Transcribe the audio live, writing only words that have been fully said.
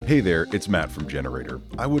Hey there, it's Matt from Generator.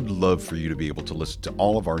 I would love for you to be able to listen to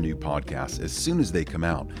all of our new podcasts as soon as they come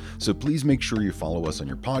out. So please make sure you follow us on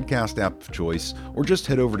your podcast app of choice, or just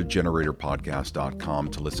head over to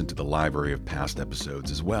generatorpodcast.com to listen to the library of past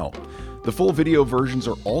episodes as well. The full video versions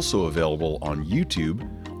are also available on YouTube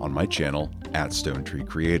on my channel at Stone Tree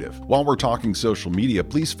Creative. While we're talking social media,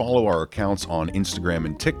 please follow our accounts on Instagram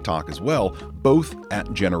and TikTok as well, both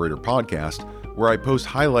at Generator Podcast, where I post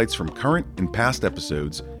highlights from current and past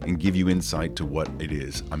episodes and give you insight to what it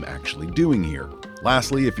is I'm actually doing here.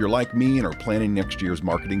 Lastly, if you're like me and are planning next year's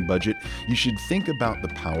marketing budget, you should think about the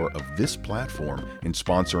power of this platform in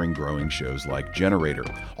sponsoring growing shows like Generator.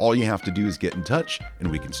 All you have to do is get in touch and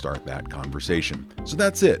we can start that conversation. So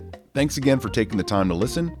that's it. Thanks again for taking the time to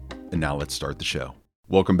listen, and now let's start the show.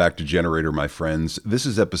 Welcome back to Generator, my friends. This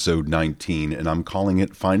is episode 19, and I'm calling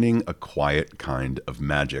it Finding a Quiet Kind of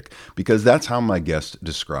Magic, because that's how my guest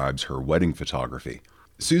describes her wedding photography.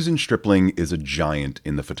 Susan Stripling is a giant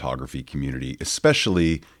in the photography community,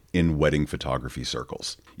 especially in wedding photography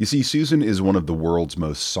circles. You see, Susan is one of the world's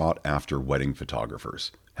most sought-after wedding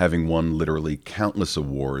photographers, having won literally countless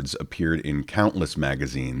awards, appeared in countless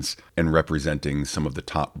magazines, and representing some of the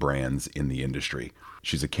top brands in the industry.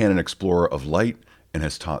 She's a Canon Explorer of Light and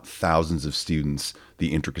has taught thousands of students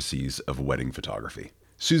the intricacies of wedding photography.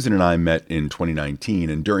 Susan and I met in 2019,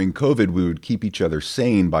 and during COVID, we would keep each other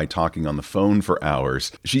sane by talking on the phone for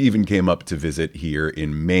hours. She even came up to visit here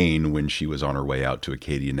in Maine when she was on her way out to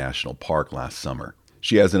Acadia National Park last summer.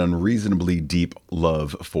 She has an unreasonably deep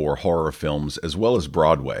love for horror films as well as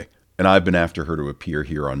Broadway, and I've been after her to appear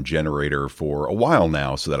here on Generator for a while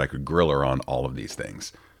now so that I could grill her on all of these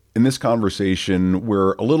things. In this conversation,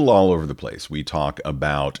 we're a little all over the place. We talk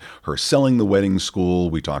about her selling the wedding school,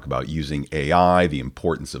 we talk about using AI, the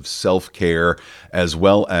importance of self-care, as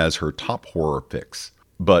well as her top horror picks.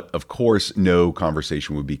 But of course, no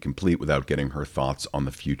conversation would be complete without getting her thoughts on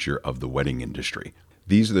the future of the wedding industry.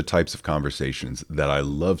 These are the types of conversations that I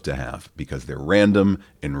love to have because they're random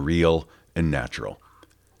and real and natural.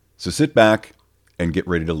 So sit back and get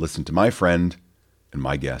ready to listen to my friend and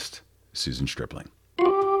my guest, Susan Stripling.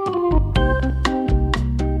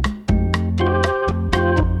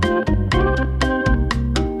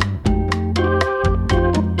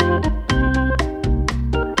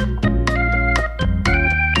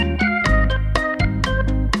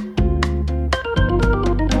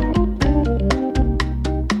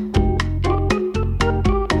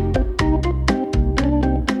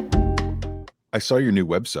 I saw your new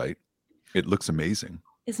website. It looks amazing.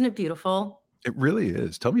 Isn't it beautiful? It really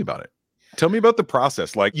is. Tell me about it. Tell me about the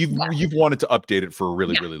process. Like you've wanted to update it for a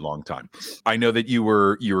really long time. I know that you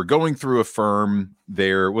were going through a firm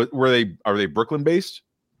there. Are they Brooklyn based?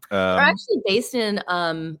 They're actually based in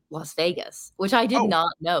Las Vegas, which I did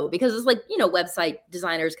not know, because it's like, website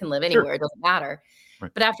designers can live anywhere. Sure. It doesn't matter.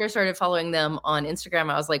 Right. But after I started following them on Instagram,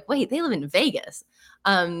 I was like, wait, they live in Vegas.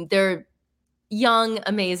 They're young,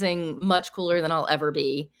 amazing, much cooler than I'll ever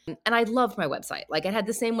be. And I loved my website. Like I had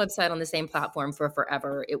the same website on the same platform for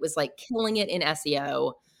forever. It was like killing it in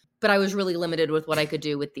SEO, but I was really limited with what I could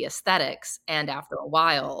do with the aesthetics. And after a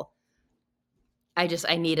while, I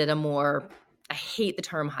needed a more, I hate the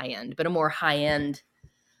term high end, but a more high end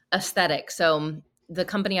aesthetic. So the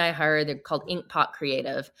company I hired, they're called Inkpot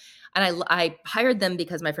Creative. And I hired them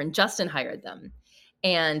because my friend Justin hired them.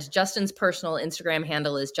 And Justin's personal Instagram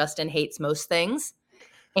handle is Justin Hates Most Things.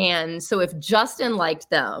 And so if Justin liked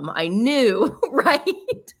them, I knew,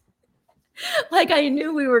 right? Like I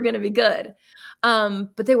knew we were going to be good.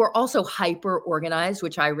 But they were also hyper organized,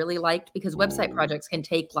 which I really liked, because website projects can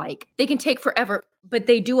take forever, but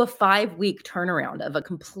they do a 5-week turnaround of a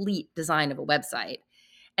complete design of a website.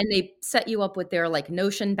 And they set you up with their like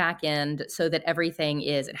Notion backend so that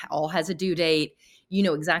it all has a due date. You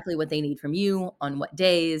know exactly what they need from you on what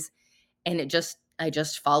days. And I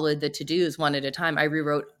just followed the to-dos one at a time. I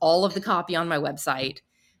rewrote all of the copy on my website.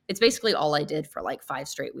 It's basically all I did for like 5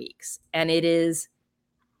 straight weeks. And it is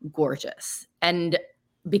gorgeous. And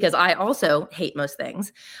because I also hate most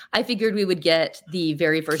things, I figured we would get the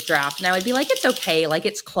very first draft and I would be like, it's okay. Like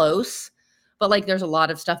it's close, but like there's a lot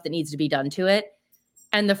of stuff that needs to be done to it.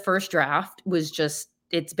 And the first draft was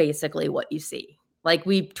it's basically what you see. Like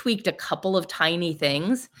we tweaked a couple of tiny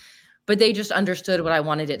things, but they just understood what I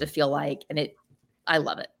wanted it to feel like. And I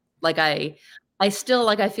love it. Like I feel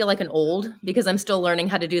like an old, because I'm still learning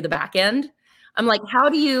how to do the back end. I'm like, how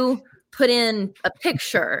do you put in a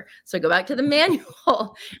picture? So I go back to the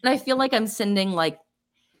manual and I feel like I'm sending like,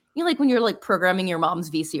 like when you're like programming your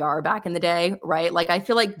mom's VCR back in the day, right? Like I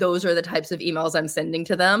feel like those are the types of emails I'm sending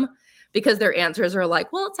to them because their answers are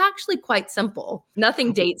like, well, it's actually quite simple.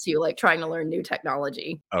 Nothing dates you like trying to learn new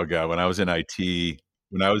technology. Oh god, when I was in IT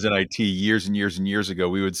years and years and years ago,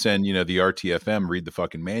 we would send, the RTFM read the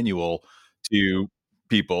fucking manual to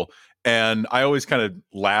people. And I always kind of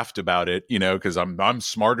laughed about it, because I'm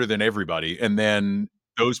smarter than everybody. And then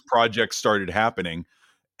those projects started happening,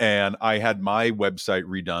 and I had my website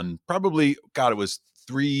redone probably, God, it was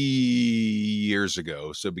 3 years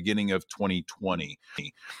ago. So beginning of 2020.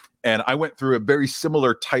 And I went through a very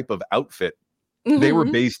similar type of outfit. They were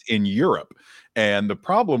based in Europe. And the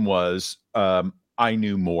problem was, I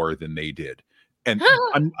knew more than they did. And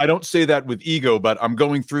I don't say that with ego, but I'm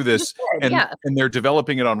going through this, and they're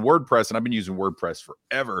developing it on WordPress, and I've been using WordPress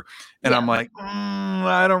forever. And I'm like,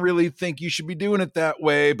 I don't really think you should be doing it that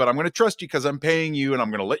way, but I'm going to trust you because I'm paying you, and I'm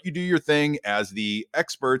going to let you do your thing as the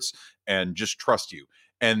experts and just trust you.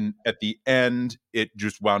 And at the end, it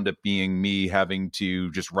just wound up being me having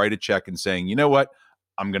to just write a check and saying, you know what?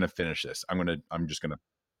 I'm going to finish this. I'm just going to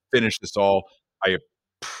finish this all. I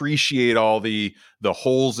appreciate all the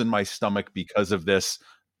holes in my stomach because of this.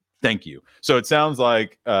 Thank you. So it sounds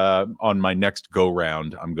like on my next go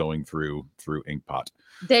round, I'm going through Inkpot.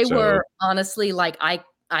 They were honestly like,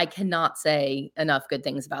 I cannot say enough good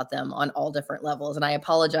things about them on all different levels. And I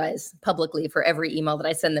apologize publicly for every email that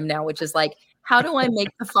I send them now, which is like, how do I make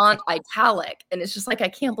the font italic? And it's just like, I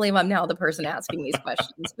can't believe I'm now the person asking these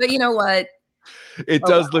questions. But you know what? It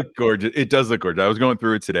does look gorgeous. It does look gorgeous. I was going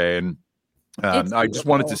through it today, and I just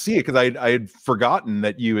wanted to see it because I had forgotten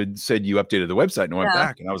that you had said you updated the website, and I went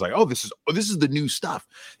back and I was like, oh, this is the new stuff,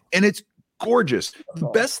 and it's gorgeous. The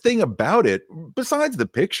best thing about it, besides the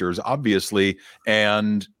pictures, obviously,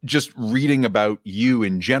 and just reading about you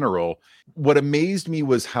in general, what amazed me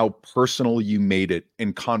was how personal you made it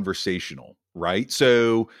and conversational, right?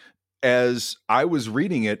 So as I was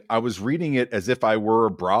reading it as if I were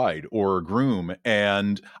a bride or a groom.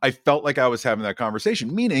 And I felt like I was having that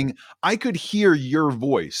conversation, meaning I could hear your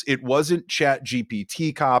voice. It wasn't Chat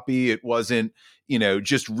GPT copy. It wasn't,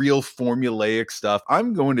 just real formulaic stuff.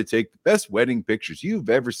 I'm going to take the best wedding pictures you've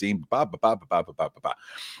ever seen.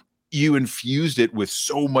 You infused it with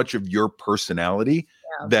so much of your personality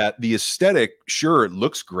that the aesthetic, sure, it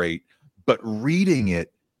looks great, but reading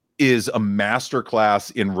it is a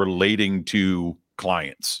masterclass in relating to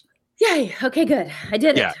clients. Yay. Okay, good. I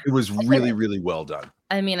did it. Yeah, it was really, really well done.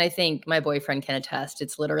 I mean, I think my boyfriend can attest.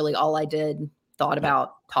 It's literally all I did, thought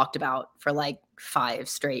about, talked about for like 5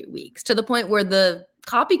 straight weeks, to the point where the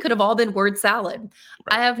copy could have all been word salad.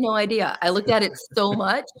 Right. I have no idea. I looked at it so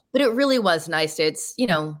much, but it really was nice. It's,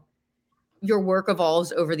 your work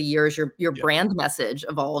evolves over the years. Your brand message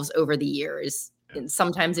evolves over the years. And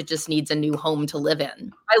sometimes it just needs a new home to live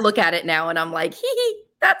in. I look at it now and I'm like, hee,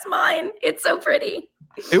 that's mine. It's so pretty.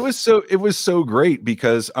 It was so great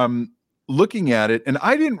because I'm looking at it and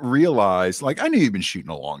I didn't realize, like, I knew you've been shooting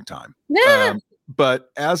a long time.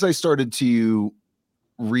 But as I started to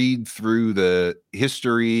read through the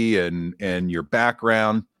history and your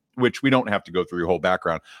background, which we don't have to go through your whole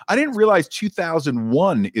background, I didn't realize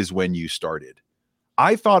 2001 is when you started.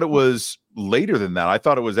 I thought it was later than that. I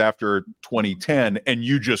thought it was after 2010, and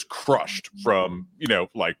you just crushed from,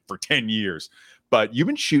 like for 10 years. But you've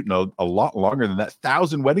been shooting a lot longer than that.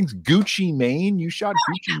 1,000 weddings, Gucci Mane. You shot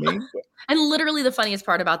Gucci Mane. And literally the funniest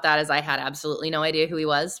part about that is I had absolutely no idea who he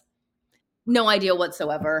was. No idea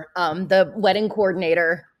whatsoever. The wedding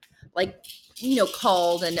coordinator,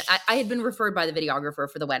 called, and I had been referred by the videographer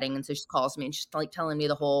for the wedding. And so she calls me and she's like telling me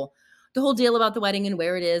the whole deal about the wedding and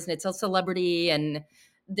where it is. And it's a celebrity and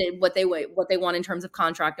what they want in terms of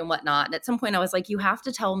contract and whatnot. And at some point I was like, you have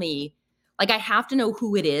to tell me, like, I have to know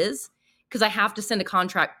who it is because I have to send a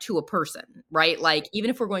contract to a person, right? Like, even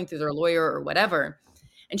if we're going through their lawyer or whatever.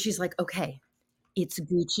 And she's like, okay, it's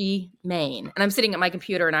Gucci Mane. And I'm sitting at my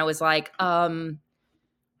computer and I was like,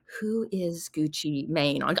 who is Gucci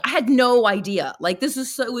Mane? I had no idea. Like,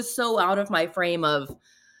 it was so out of my frame of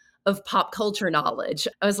pop culture knowledge.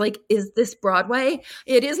 I was like, is this Broadway?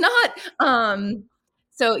 It is not.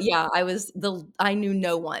 So yeah, I knew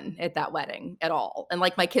no one at that wedding at all. And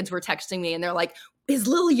like my kids were texting me and they're like, is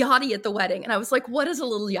Lil Yachty at the wedding? And I was like, what is a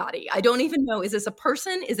Lil Yachty? I don't even know. Is this a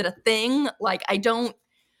person? Is it a thing? Like, I don't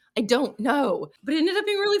know. But it ended up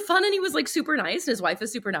being really fun. And he was like super nice. And his wife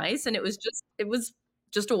is super nice. And it was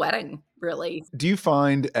just a wedding, really. Do you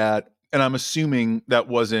find and I'm assuming that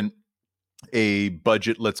wasn't a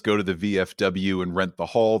budget, let's go to the VFW and rent the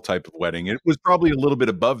hall type of wedding. It was probably a little bit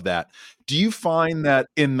above that. Do you find that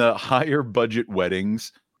in the higher budget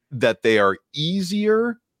weddings that they are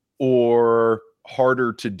easier or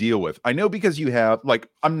harder to deal with? I know because you have, like,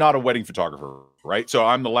 I'm not a wedding photographer, right? So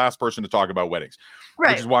I'm the last person to talk about weddings,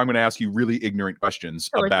 which is why I'm going to ask you really ignorant questions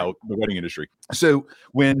about the wedding industry. So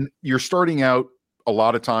when you're starting out, a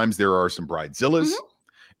lot of times there are some bridezillas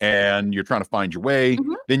and you're trying to find your way.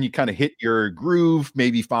 Then you kind of hit your groove,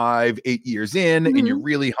 maybe 5-8 years in, and you're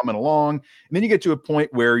really humming along. And then you get to a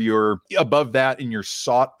point where you're above that and you're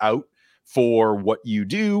sought out for what you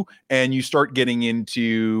do, and you start getting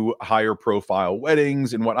into higher profile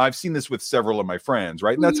weddings. And what I've seen this with several of my friends,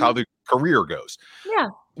 right? And that's how the career goes. Yeah.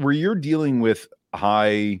 Where you're dealing with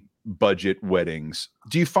high budget weddings,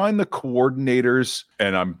 do you find the coordinators,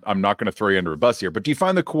 and I'm not going to throw you under a bus here, but do you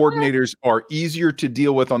find the coordinators are easier to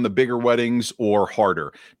deal with on the bigger weddings or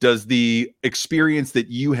harder? Does the experience that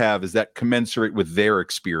you have, is that commensurate with their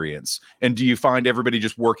experience? And do you find everybody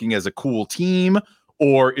just working as a cool team,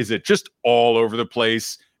 or is it just all over the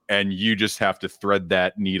place and you just have to thread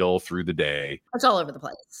that needle through the day? It's all over the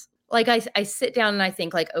place. Like I sit down and I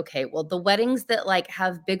think like, okay, well, the weddings that like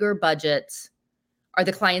have bigger budgets, are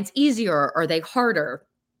the clients easier? Are they harder?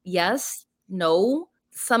 Yes, no.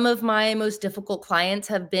 Some of my most difficult clients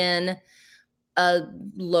have been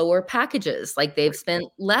lower packages. Like they've spent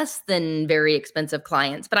less than very expensive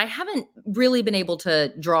clients, but I haven't really been able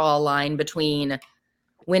to draw a line between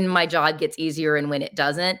when my job gets easier and when it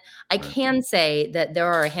doesn't. I can say that there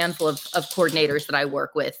are a handful of coordinators that I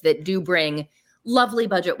work with that do bring lovely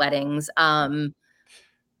budget weddings. And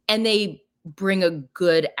they bring a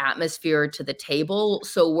good atmosphere to the table.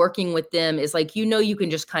 So working with them is like, you can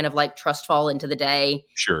just kind of like trust fall into the day.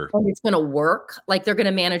 Sure. And it's going to work. Like they're going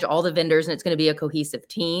to manage all the vendors and it's going to be a cohesive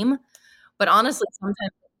team. But honestly,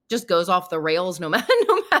 sometimes it just goes off the rails no matter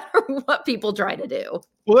what people try to do.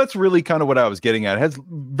 Well, that's really kind of what I was getting at. It has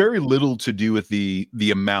very little to do with the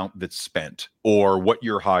amount that's spent or what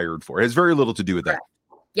you're hired for. It has very little to do with that.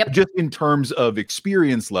 Yep. Just in terms of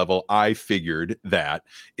experience level, I figured that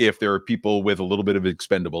if there are people with a little bit of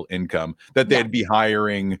expendable income, that they'd be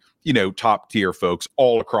hiring, top tier folks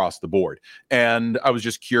all across the board. And I was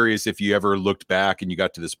just curious if you ever looked back and you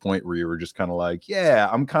got to this point where you were just kind of like, yeah,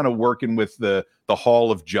 I'm kind of working with the Hall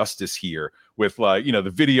of Justice here with like, the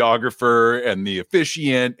videographer and the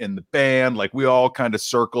officiant and the band, like we all kind of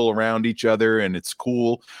circle around each other and it's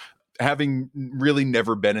cool. Having really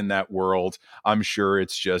never been in that world, I'm sure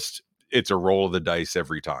it's a roll of the dice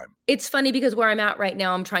every time. It's funny because where I'm at right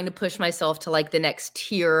now, I'm trying to push myself to like the next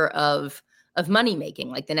tier of money making,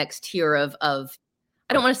 like the next tier of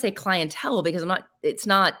I don't want to say clientele because it's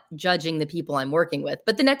not judging the people I'm working with,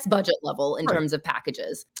 but the next budget level in terms of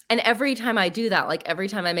packages. And every time I do that, like every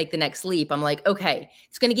time I make the next leap, I'm like, okay,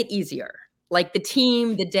 it's going to get easier. Like the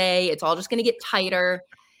team, the day, it's all just going to get tighter.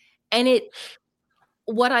 And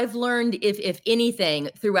what I've learned, if anything,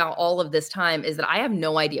 throughout all of this time is that I have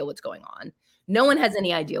no idea what's going on. No one has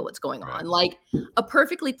any idea what's going on. Like a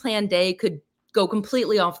perfectly planned day could go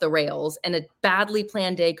completely off the rails and a badly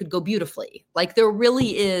planned day could go beautifully. Like there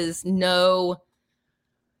really is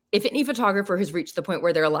if any photographer has reached the point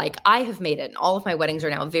where they're like, I have made it and all of my weddings are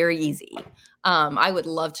now very easy. I would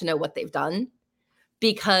love to know what they've done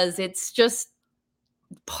because it's just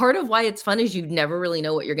part of why it's fun is you never really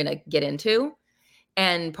know what you're going to get into.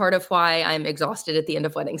 And part of why I'm exhausted at the end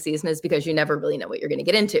of wedding season is because you never really know what you're going to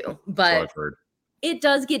get into. But I've heard. It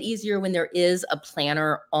does get easier when there is a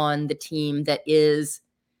planner on the team that is,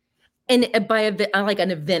 and like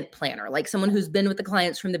an event planner, like someone who's been with the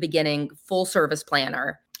clients from the beginning, full service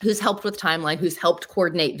planner, who's helped with timeline, who's helped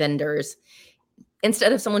coordinate vendors,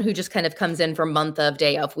 instead of someone who just kind of comes in for month of,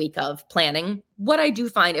 day of, week of planning. What I do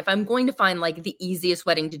find, if I'm going to find like the easiest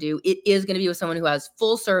wedding to do, it is going to be with someone who has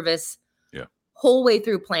full service whole way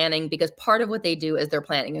through planning, because part of what they do as they're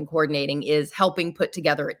planning and coordinating is helping put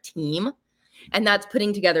together a team. And that's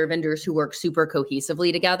putting together vendors who work super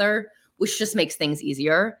cohesively together, which just makes things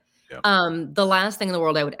easier. The last thing in the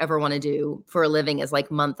world I would ever want to do for a living is like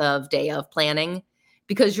month of, day of planning,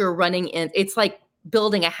 because you're running in, it's like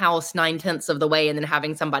building a house 9/10 of the way and then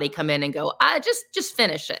having somebody come in and go, just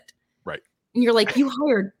finish it. Right. And you're like, you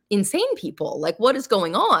hired insane people. Like, what is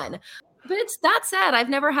going on? But it's that sad. I've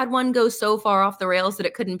never had one go so far off the rails that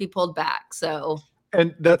it couldn't be pulled back. So,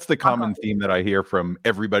 and that's the common theme that I hear from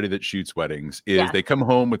everybody that shoots weddings is they come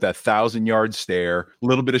home with that 1,000-yard stare, a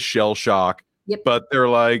little bit of shell shock, but they're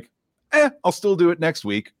like, I'll still do it next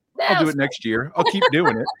week. I'll do it next year. I'll keep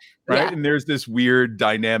doing it. Right. And there's this weird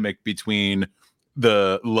dynamic between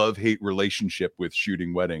the love-hate relationship with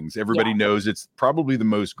shooting weddings. Everybody knows it's probably the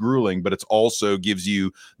most grueling, but it's also gives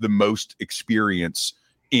you the most experience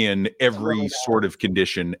in every sort of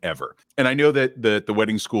condition ever. And I know that the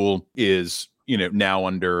wedding school is, now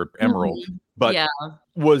under Emerald, But Yeah.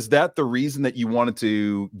 was that the reason that you wanted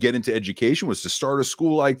to get into education, was to start a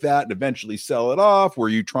school like that and eventually sell it off? Were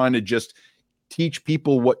you trying to just teach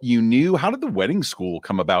people what you knew? How did the wedding school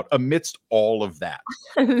come about amidst all of that?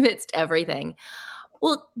 Amidst everything.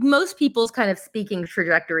 Well, most people's kind of speaking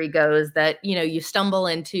trajectory goes that, you stumble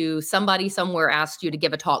into somebody somewhere asked you to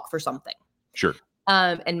give a talk for something. Sure.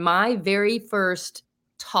 And my very first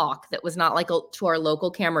talk that was not like to our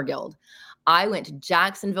local camera guild, I went to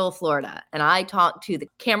Jacksonville, Florida, and I talked to the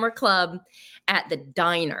camera club at the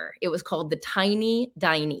diner. It was called the Tiny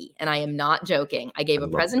Diney, and I am not joking. I gave a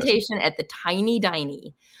presentation at the Tiny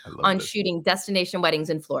Diney on shooting destination weddings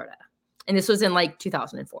in Florida. And this was in like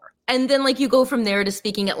 2004. And then like you go from there to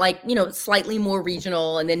speaking at like, slightly more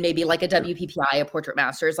regional, and then maybe like a WPPI, a Portrait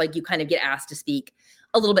Masters, like you kind of get asked to speak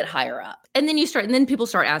a little bit higher up. And then people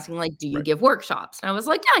start asking like, do you give workshops? And I was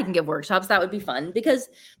like, yeah, I can give workshops. That would be fun, because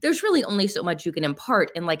there's really only so much you can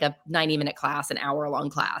impart in like a 90-minute class, an hour-long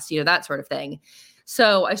class, that sort of thing.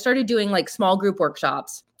 So I started doing like small group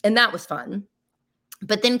workshops, and that was fun.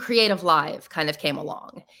 But then Creative Live kind of came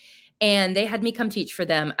along, and they had me come teach for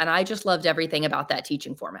them. And I just loved everything about that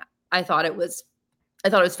teaching format. I thought it was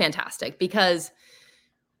fantastic, because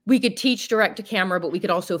we could teach direct to camera, but we could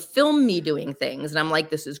also film me doing things. And I'm like,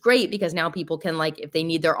 this is great, because now people can, like, if they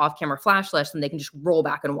need their off-camera flash lesson, they can just roll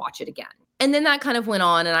back and watch it again. And then that kind of went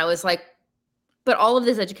on. And I was like, but all of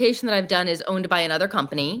this education that I've done is owned by another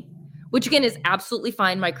company, which again is absolutely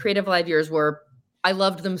fine. My Creative Live years I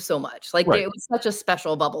loved them so much. Like it was such a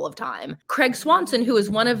special bubble of time. Craig Swanson, who is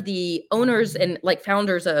one of the owners and like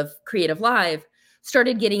founders of Creative Live,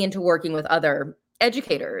 started getting into working with other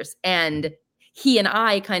educators. And he and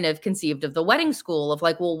I kind of conceived of the wedding school of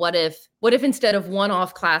like, well, what if instead of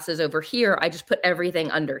one-off classes over here, I just put everything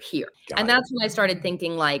under here? And that's when I started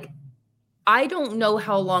thinking like, I don't know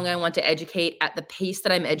how long I want to educate at the pace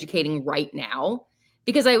that I'm educating right now,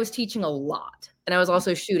 because I was teaching a lot and I was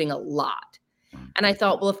also shooting a lot. And I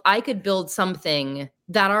thought, well, if I could build something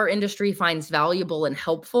that our industry finds valuable and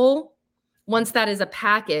helpful, once that is a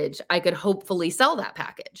package, I could hopefully sell that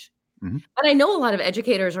package. Mm-hmm. And I know a lot of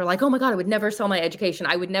educators are like, oh my God, I would never sell my education.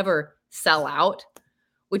 I would never sell out,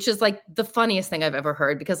 which is like the funniest thing I've ever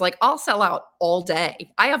heard, because like I'll sell out all day.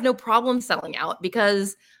 I have no problem selling out,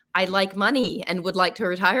 because I like money and would like to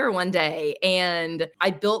retire one day. And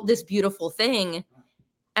I built this beautiful thing.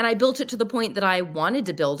 And I built it to the point that I wanted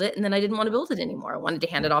to build it, and then I didn't want to build it anymore. I wanted to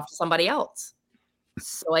hand it off to somebody else.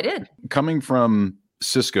 So I did. Coming from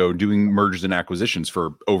Cisco, doing mergers and acquisitions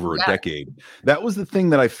for over a decade, that was the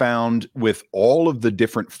thing that I found with all of the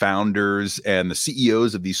different founders and the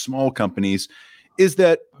CEOs of these small companies, is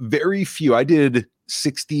that very few, I did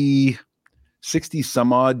 60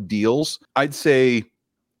 some odd deals. I'd say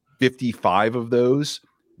 55 of those,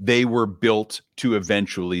 they were built to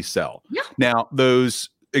eventually sell. Yeah. Now, those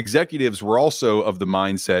executives were also of the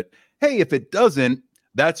mindset, hey, if it doesn't,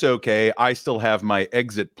 that's okay. I still have my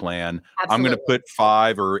exit plan. Absolutely. I'm going to put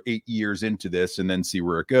 5 or 8 years into this and then see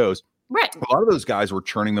where it goes. Right. A lot of those guys were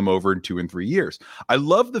turning them over in 2 and 3 years. I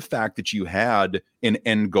love the fact that you had an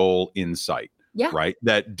end goal in sight. Yeah. Right.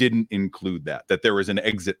 That didn't include that there was an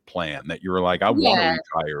exit plan, that you were like, I want to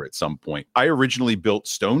retire at some point. I originally built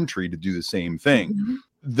Stone Tree to do the same thing. Mm-hmm.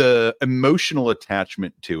 The emotional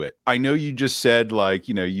attachment to it. I know you just said like,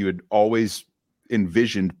 you had always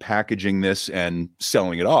envisioned packaging this and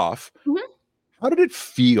selling it off. Mm-hmm. How did it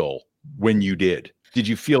feel when you did? Did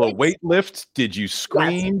you feel a weight lift? Did you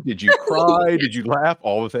scream? Yes. Did you cry? Did you laugh?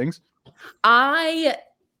 All the things?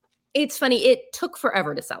 It's funny. It took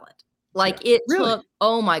forever to sell it. Like it took,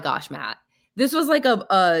 oh my gosh, Matt, this was like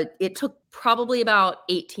it took probably about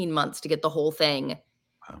 18 months to get the whole thing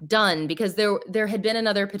done, because there had been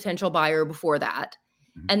another potential buyer before that,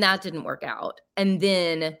 and that didn't work out. And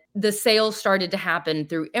then the sales started to happen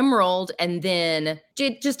through Emerald, and then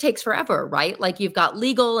it just takes forever, right? Like you've got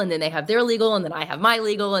legal, and then they have their legal, and then I have my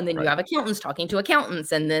legal, and then you have accountants talking to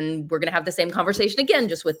accountants, and then we're going to have the same conversation again,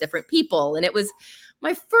 just with different people. And it was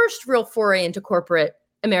my first real foray into corporate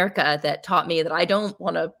America that taught me that I don't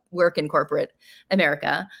want to work in corporate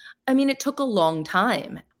America. I mean, it took a long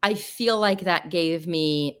time. I feel like that gave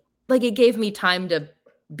me time to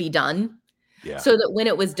be done. Yeah. So that when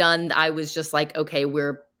it was done, I was just like, okay,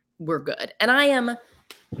 we're good. And I am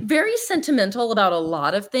very sentimental about a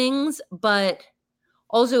lot of things, but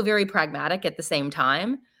also very pragmatic at the same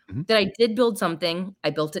time. Mm-hmm. That I did build something.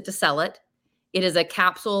 I built it to sell it. It is a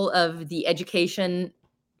capsule of the education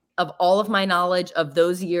of all of my knowledge of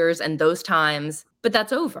those years and those times, but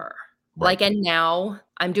that's over. Right. Like, and now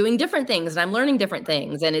I'm doing different things and I'm learning different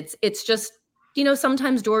things. And it's just,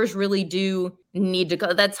 sometimes doors really do need to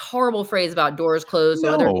go. That's a horrible phrase about doors closed.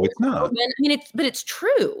 So No, it's not. I mean, but it's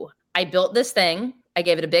true. I built this thing. I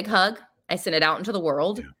gave it a big hug. I sent it out into the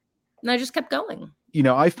world, and I just kept going.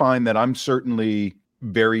 I find that I'm certainly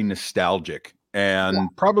very nostalgic and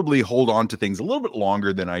probably hold on to things a little bit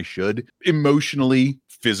longer than I should. Emotionally,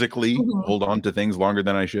 physically, hold on to things longer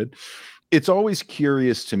than I should. It's always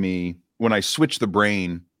curious to me when I switch the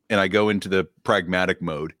brain and I go into the pragmatic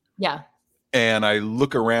mode. Yeah. And I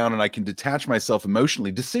look around and I can detach myself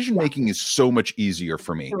emotionally. Decision making is so much easier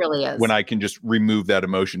for me. It really is. When I can just remove that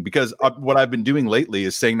emotion, because what I've been doing lately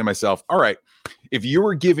is saying to myself, all right, if you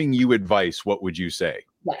were giving you advice, what would you say?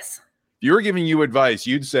 Yes. If you were giving you advice,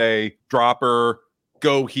 you'd say, drop her,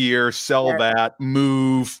 go here, sell that,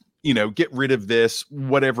 move, get rid of this,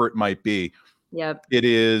 whatever it might be. Yep. It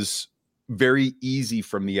is very easy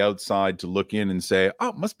from the outside to look in and say, oh,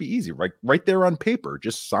 it must be easy, right there on paper.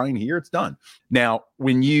 Just sign here, it's done. Now,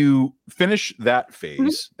 when you finish that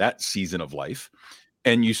phase, that season of life,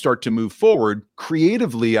 and you start to move forward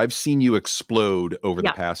creatively, I've seen you explode over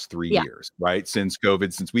the past 3 years, right? Since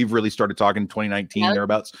COVID, since we've really started talking 2019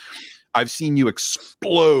 thereabouts, I've seen you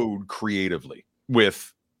explode creatively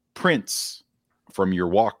with prints from your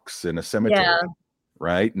walks in a cemetery.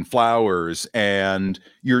 Right. And flowers, and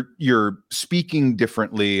you're speaking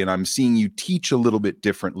differently, and I'm seeing you teach a little bit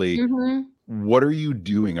differently. What are you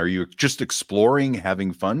doing? Are you just exploring,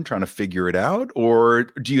 having fun, trying to figure it out? Or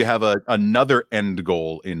do you have another end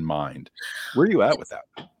goal in mind? Where are you at with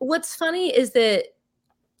that? What's funny is that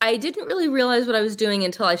I didn't really realize what I was doing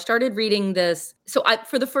until I started reading this. So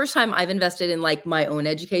for the first time, I've invested in like my own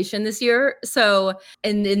education this year. So,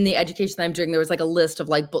 and in the education that I'm doing, there was like a list of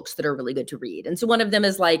like books that are really good to read. And so one of them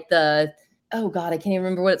is like oh God, I can't even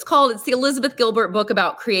remember what it's called. It's the Elizabeth Gilbert book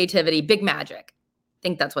about creativity, Big Magic. I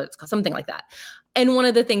think that's what it's called, something like that. And one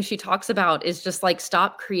of the things she talks about is just like,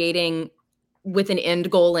 stop creating with an end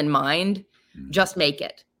goal in mind. Just make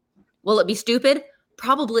it. Will it be stupid?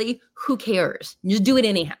 Probably. Who cares? Just do it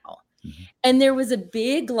anyhow. And there was a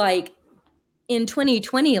big, like, in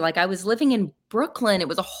 2020, like, I was living in Brooklyn. It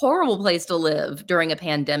was a horrible place to live during a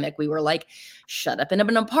pandemic. We were like shut up in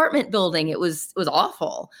an apartment building. It was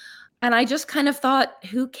awful. And I just kind of thought,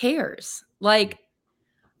 who cares? Like,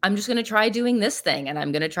 I'm just going to try doing this thing, and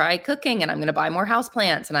I'm going to try cooking, and I'm going to buy more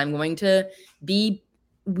houseplants, and I'm going to be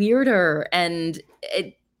weirder. And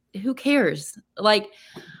who cares? Like,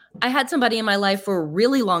 I had somebody in my life for a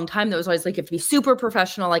really long time that was always like, you have to be super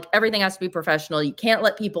professional. Like, everything has to be professional. You can't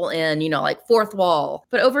let people in, like fourth wall.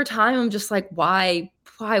 But over time, I'm just like, why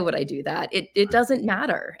would I do that? It doesn't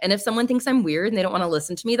matter. And if someone thinks I'm weird and they don't want to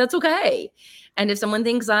listen to me, that's okay. And if someone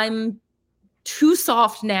thinks I'm too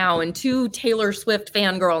soft now and too Taylor Swift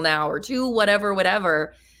fangirl now, or too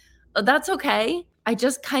whatever, that's okay. I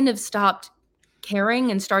just kind of stopped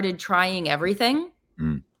caring and started trying everything.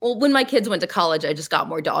 Well, when my kids went to college, I just got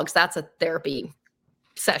more dogs. That's a therapy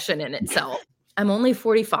session in itself. I'm only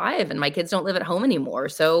 45 and my kids don't live at home anymore.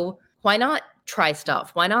 So why not try stuff?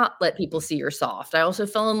 Why not let people see you're soft? I also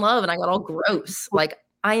fell in love and I got all gross. Like,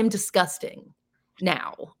 I am disgusting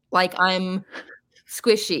now. Like, I'm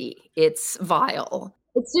squishy. It's vile.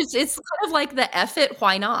 It's kind of like the F it,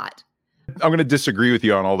 why not? I'm going to disagree with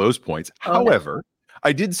you on all those points. However,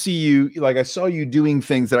 I did see you, like, I saw you doing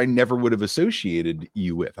things that I never would have associated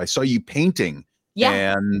you with. I saw you painting.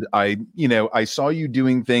 And I saw you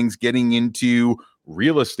doing things, getting into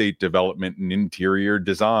real estate development and interior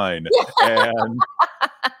design. And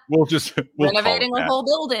we'll renovating a whole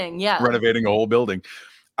building. Renovating a whole building.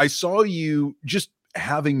 I saw you just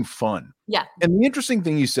having fun. And the interesting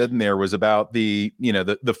thing you said in there was about the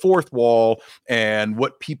fourth wall and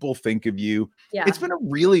what people think of you. It's been a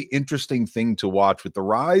really interesting thing to watch with the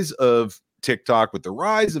rise of TikTok, with the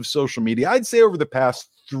rise of social media. I'd say over the past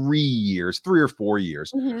 3 or 4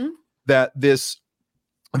 years, that this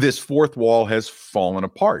fourth wall has fallen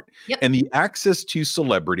apart. And the access to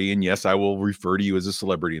celebrity, and yes, I will refer to you as a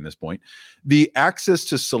celebrity in this point, the access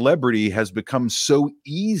to celebrity has become so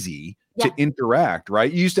easy to interact,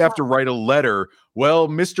 right? You used to have to write a letter. Well,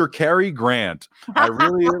 Mr. Cary Grant, I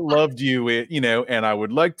really loved you, and I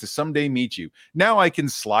would like to someday meet you. Now I can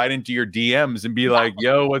slide into your DMs and be like,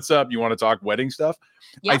 yo, what's up? You want to talk wedding stuff?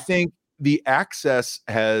 I think the access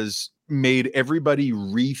has made everybody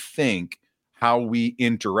rethink how we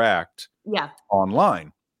interact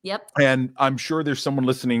online. And I'm sure there's someone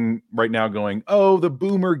listening right now going, oh, the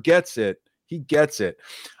boomer gets it. He gets it.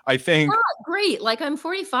 I think. Great. Like, I'm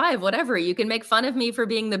 45, whatever. You can make fun of me for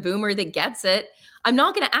being the boomer that gets it. I'm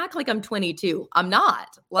not going to act like I'm 22. I'm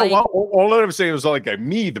not. Like, all I'm saying was like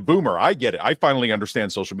me, the boomer. I get it. I finally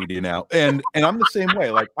understand social media now, and I'm the same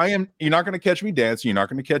way. Like, I am. You're not going to catch me dancing. You're not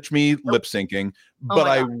going to catch me lip syncing, but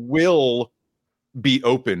I will be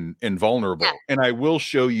open and vulnerable, and I will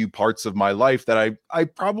show you parts of my life that I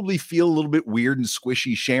probably feel a little bit weird and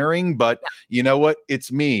squishy sharing. But you know what?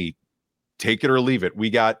 It's me. Take it or leave it. We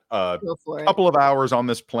got a couple of hours on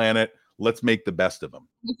this planet. Let's make the best of them.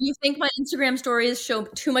 If you think my Instagram stories show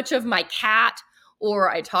too much of my cat,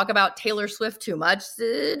 or I talk about Taylor Swift too much,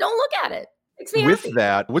 don't look at it. Makes me happy. With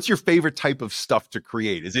that, what's your favorite type of stuff to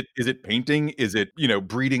create? Is it painting? Is it,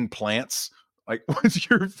 breeding plants? Like, what's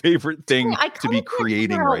your favorite thing to be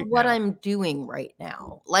creating right now? What I'm doing right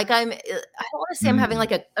now. Like, I don't want to say I'm having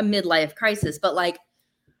like a midlife crisis, but like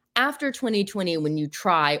after 2020, when you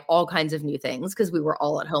try all kinds of new things, because we were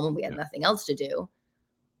all at home and we had nothing else to do,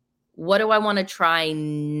 what do I want to try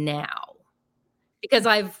now? Because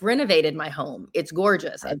I've renovated my home. It's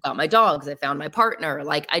gorgeous. I've got my dogs. I found my partner.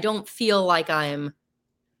 Like, I don't feel like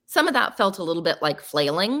some of that felt a little bit like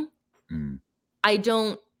flailing. I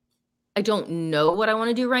don't know what I want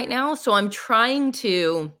to do right now. So I'm trying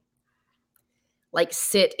to like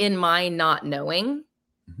sit in my not knowing,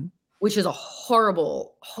 which is a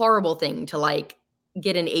horrible, horrible thing to like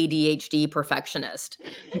get an ADHD perfectionist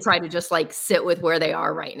and try to just like sit with where they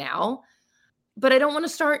are right now. But I don't want to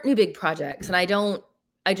start new big projects. And I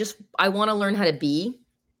want to learn how to be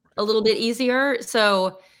a little bit easier.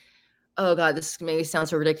 So, oh God, this maybe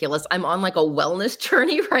sounds so ridiculous. I'm on like a wellness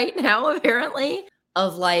journey right now, apparently,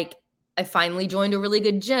 of like, I finally joined a really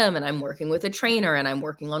good gym and I'm working with a trainer and I'm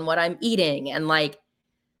working on what I'm eating. And like,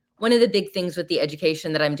 one of the big things with the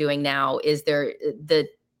education that I'm doing now is the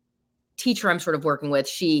teacher I'm sort of working with,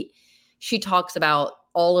 she talks about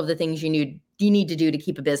all of the things you need to do to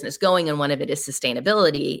keep a business going. And one of it is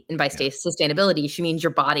sustainability. And by sustainability, she means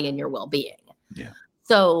your body and your well-being. Yeah.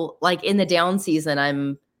 So like in the down season,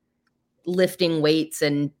 I'm lifting weights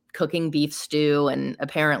and cooking beef stew and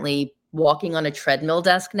apparently walking on a treadmill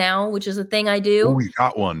desk now, which is a thing I do. Oh, we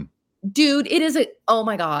got one. Dude, oh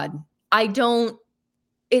my God.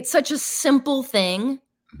 It's such a simple thing.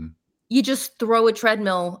 You just throw a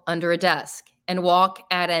treadmill under a desk and walk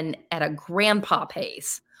at a grandpa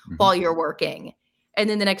pace while you're working. And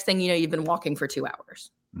then the next thing you know, you've been walking for 2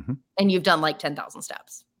 hours and you've done like 10,000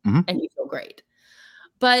 steps and you feel great.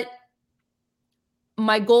 But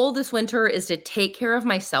my goal this winter is to take care of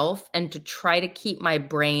myself and to try to keep my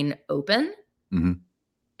brain open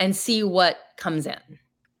and see what comes in.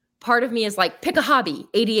 Part of me is like, pick a hobby,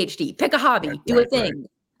 ADHD, pick a hobby, do a thing.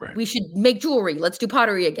 Right. We should make jewelry. Let's do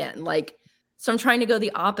pottery again. Like, so I'm trying to go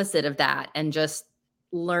the opposite of that and just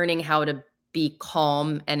learning how to be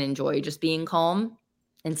calm and enjoy just being calm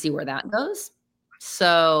and see where that goes.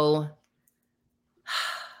 So,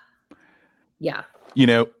 yeah.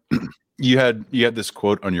 You had this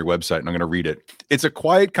quote on your website, and I'm going to read it. It's a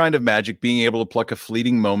quiet kind of magic, being able to pluck a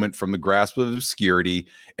fleeting moment from the grasp of obscurity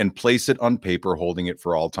and place it on paper, holding it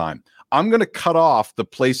for all time. I'm going to cut off the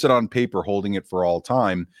place it on paper, holding it for all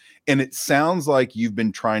time. And it sounds like you've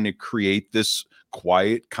been trying to create this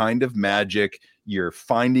quiet kind of magic. You're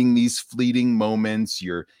finding these fleeting moments.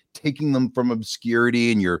 You're taking them from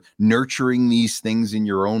obscurity and you're nurturing these things in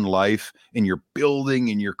your own life, and you're building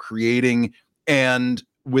and you're creating. And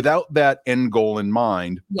without that end goal in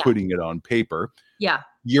mind, putting it on paper,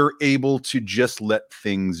 you're able to just let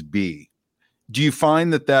things be. Do you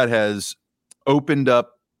find that has opened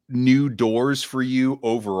up new doors for you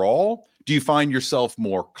overall? Do you find yourself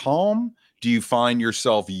more calm? Do you find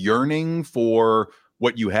yourself yearning for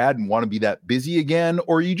what you had and want to be that busy again?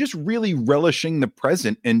 Or are you just really relishing the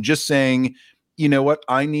present and just saying, you know what,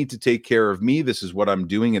 I need to take care of me. This is what I'm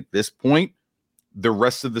doing at this point. The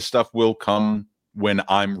rest of the stuff will come when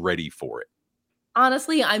I'm ready for it.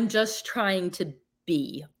 Honestly, I'm just trying to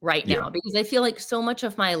be right now because I feel like so much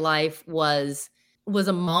of my life was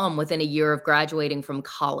a mom within a year of graduating from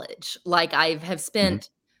college. Like, I have spent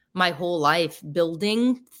my whole life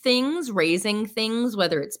building things, raising things,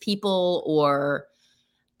 whether it's people or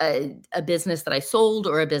a business that I sold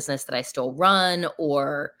or a business that I still run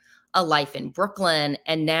or a life in Brooklyn.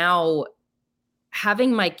 And now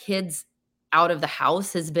having my kids out of the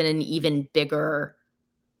house has been an even bigger,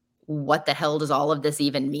 what the hell does all of this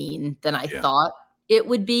even mean than I thought it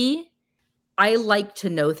would be. I like to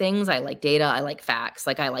know things. I like data. I like facts.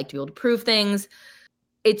 Like, I like to be able to prove things.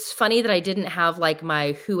 It's funny that I didn't have like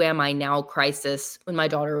my who am I now crisis when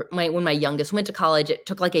when my youngest went to college. It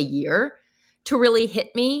took like a year to really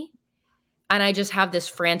hit me. And I just have this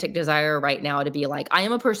frantic desire right now to be like, I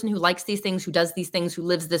am a person who likes these things, who does these things, who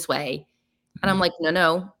lives this way. And I'm like,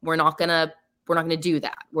 no, we're not gonna do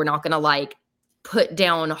that. We're not gonna like put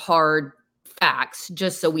down hard facts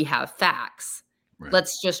just so we have facts. Right.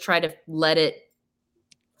 Let's just try to let it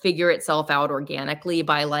figure itself out organically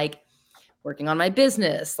by like working on my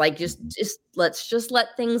business. Like just let's just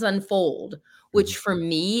let things unfold, which for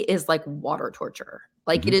me is like water torture.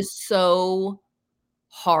 Like it is so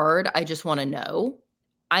hard. I just want to know.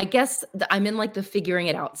 I guess I'm in like the figuring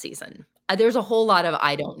it out season. There's a whole lot of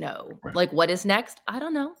I don't know. Right. Like what is next? I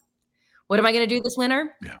don't know. What am I going to do this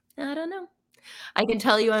winter? Yeah. I don't know. I can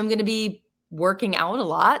tell you I'm going to be working out a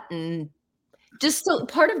lot, and just so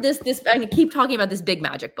part of this I'm going to keep talking about this Big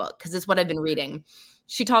Magic book because it's what I've been reading.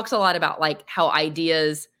 She talks a lot about like how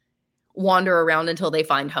ideas wander around until they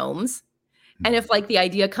find homes. And if like the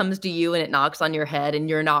idea comes to you and it knocks on your head and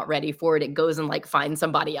you're not ready for it, it goes and like finds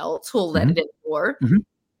somebody else who'll let it in the door.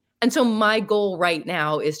 And so my goal right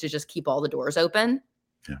now is to just keep all the doors open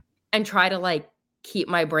and try to like keep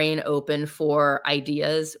my brain open for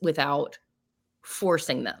ideas without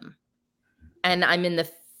forcing them. And I'm in the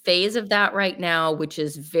phase of that right now, which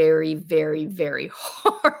is very, very, very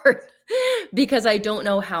hard because I don't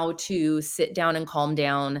know how to sit down and calm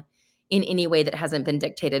down in any way that hasn't been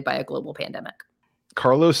dictated by a global pandemic.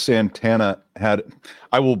 Carlos Santana had,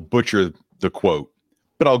 I will butcher the quote,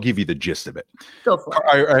 but I'll give you the gist of it. Go for it.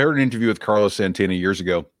 I heard an interview with Carlos Santana years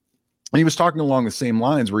ago, and he was talking along the same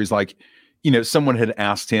lines where he's like, someone had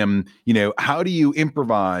asked him, how do you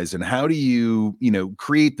improvise and how do you,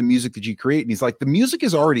 create the music that you create? And he's like, the music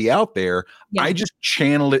is already out there. Yeah. I just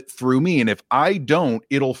channel it through me. And if I don't,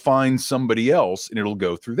 it'll find somebody else and it'll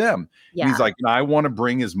go through them. Yeah. And he's like, I want to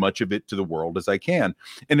bring as much of it to the world as I can.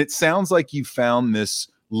 And it sounds like you found this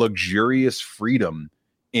luxurious freedom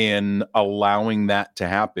in allowing that to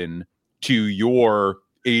happen to your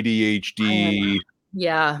ADHD,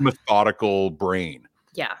 methodical brain.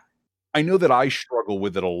 Yeah. I know that I struggle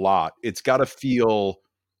with it a lot. It's got to feel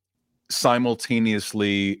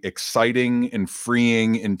simultaneously exciting and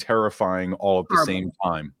freeing and terrifying all at the same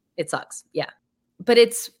time. It sucks. Yeah. But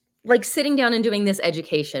it's like sitting down and doing this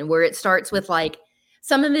education where it starts with like,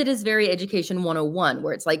 some of it is very education 101,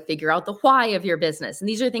 where it's like, figure out the why of your business. And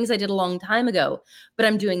these are things I did a long time ago, but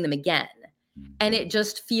I'm doing them again. And it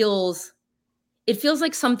just feels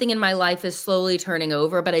like something in my life is slowly turning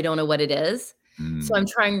over, but I don't know what it is. So I'm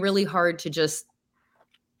trying really hard to just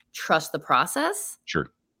trust the process. Sure.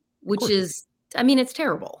 Which is, it's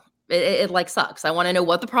terrible. It like sucks. I want to know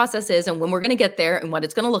what the process is and when we're going to get there and what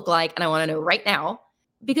it's going to look like. And I want to know right now,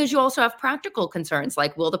 because you also have practical concerns.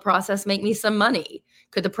 Like, will the process make me some money?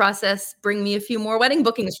 Could the process bring me a few more wedding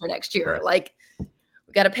bookings for next year? Right. Like,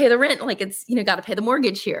 we got to pay the rent. Like it's, got to pay the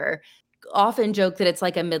mortgage here. Often joke that it's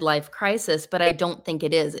like a midlife crisis, but I don't think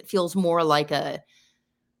it is. It feels more like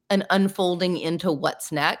an unfolding into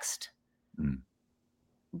what's next.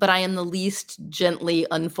 But I am the least gently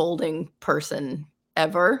unfolding person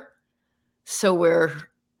ever. So we're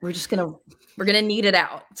gonna need it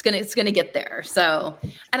out. It's gonna get there. So,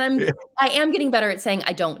 and I am getting better at saying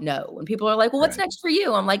I don't know. When people are like, well, what's next for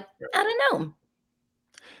you? I'm like, I don't know.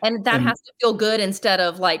 And that has to feel good instead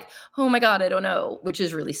of like, oh my God, I don't know, which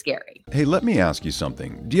is really scary. Hey, let me ask you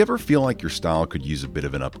something. Do you ever feel like your style could use a bit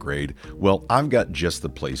of an upgrade? Well, I've got just the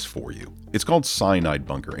place for you. It's called Cyanide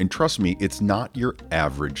Bunker, and trust me, it's not your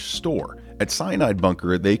average store. At Cyanide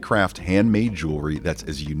Bunker, they craft handmade jewelry that's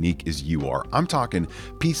as unique as you are. I'm talking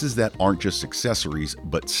pieces that aren't just accessories,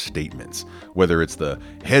 but statements. Whether it's the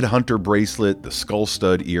headhunter bracelet, the skull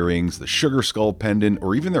stud earrings, the sugar skull pendant,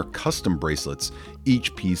 or even their custom bracelets,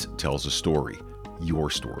 each piece tells a story. Your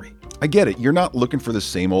story. I get it. You're not looking for the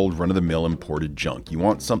same old run-of-the-mill imported junk. You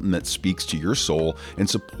want something that speaks to your soul and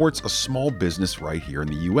supports a small business right here in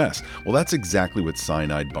the US. Well, that's exactly what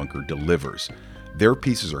Cyanide Bunker delivers. Their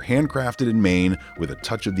pieces are handcrafted in Maine with a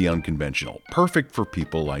touch of the unconventional, perfect for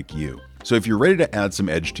people like you. So if you're ready to add some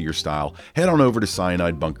edge to your style, head on over to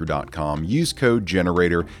cyanidebunker.com, use code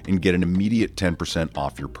GENERATOR, and get an immediate 10%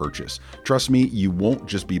 off your purchase. Trust me, you won't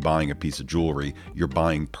just be buying a piece of jewelry, you're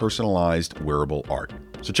buying personalized wearable art.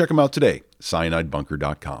 So check them out today,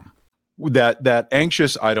 cyanidebunker.com. That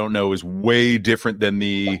anxious I don't know is way different than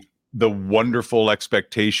the wonderful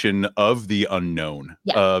expectation of the unknown,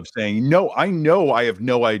 of saying, no, I know I have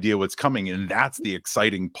no idea what's coming. And that's the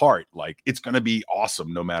exciting part. Like, it's going to be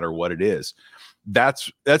awesome no matter what it is.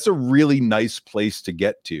 That's a really nice place to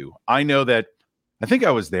get to. I know that I think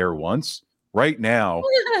I was there once. Right now,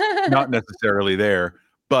 not necessarily there,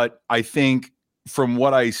 but I think from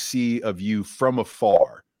what I see of you from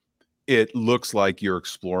afar, it looks like you're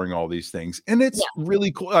exploring all these things, and it's Yeah.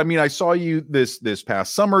 really cool. I mean, I saw you this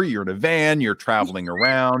past summer. You're in a van, you're traveling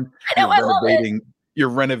around, I know, I love it. you're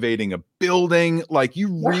renovating a building. Like, you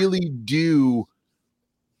Yeah. really do.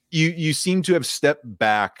 You seem to have stepped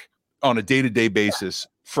back on a day-to-day basis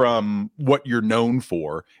from what you're known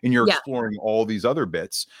for, and you're Yeah. exploring all these other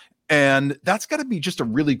bits, and that's got to be just a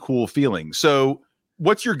really cool feeling. So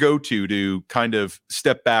what's your go-to to kind of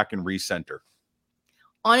step back and recenter?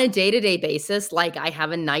 On a day-to-day basis, like, I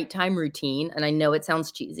have a nighttime routine, and I know it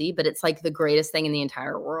sounds cheesy, but it's like the greatest thing in the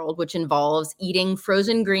entire world, which involves eating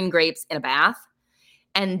frozen green grapes in a bath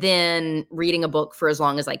and then reading a book for as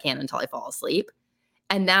long as I can until I fall asleep.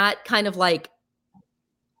 And that kind of like,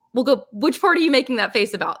 we'll go, which part are you making that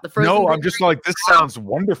face about? The frozen No, green I'm just grapes? like, this sounds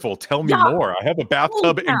wonderful. Tell me Yeah. more. I have a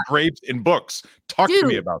bathtub Oh, yeah. and grapes and books. Talk to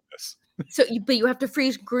me Dude. about this. So, but you have to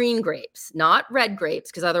freeze green grapes, not red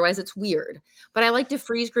grapes, because otherwise it's weird. But I like to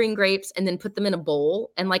freeze green grapes and then put them in a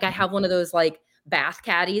bowl. And like, I have one of those like bath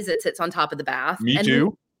caddies that sits on top of the bath. Me and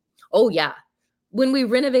too. Oh yeah. When we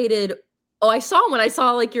renovated, I saw when I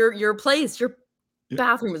saw like your place, your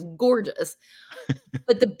bathroom was gorgeous.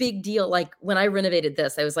 But the big deal, like when I renovated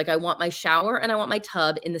this, I was like, I want my shower and I want my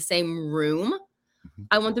tub in the same room.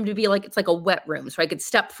 I want them to be like, it's like a wet room. So I could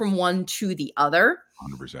step from one to the other.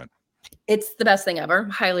 100%. It's the best thing ever.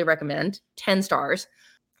 Highly recommend. 10 stars.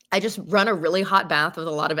 I just run a really hot bath with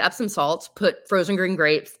a lot of Epsom salts, put frozen green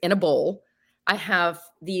grapes in a bowl. I have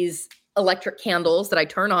these electric candles that I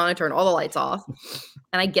turn on, I turn all the lights off,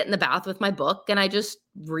 and I get in the bath with my book and I just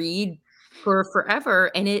read for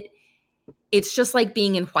forever. And it's just like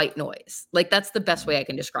being in white noise. Like, that's the best way I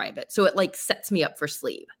can describe it. So it like sets me up for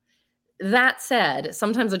sleep. That said,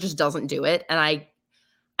 sometimes it just doesn't do it. And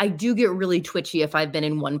I do get really twitchy if I've been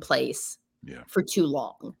in one place for too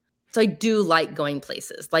long. So I do like going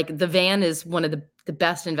places. Like, the van is one of the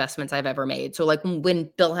best investments I've ever made. So like when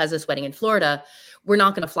Bill has this wedding in Florida, we're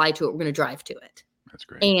not going to fly to it. We're going to drive to it. That's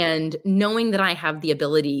great. And knowing that I have the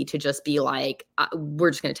ability to just be like,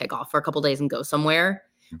 we're just going to take off for a couple of days and go somewhere.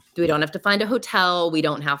 We don't have to find a hotel. We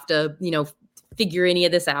don't have to, figure any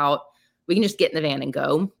of this out. We can just get in the van and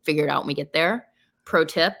go, figure it out when we get there. Pro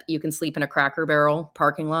tip, you can sleep in a Cracker Barrel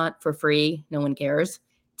parking lot for free. No one cares.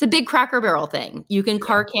 It's a big Cracker Barrel thing. You can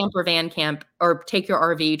car camp or van camp or take your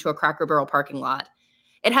RV to a Cracker Barrel parking lot.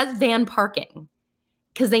 It has van parking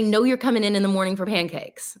because they know you're coming in the morning for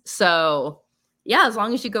pancakes. So yeah, as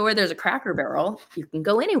long as you go where there's a Cracker Barrel, you can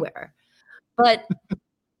go anywhere. But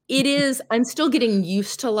I'm still getting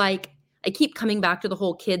used to, like, I keep coming back to the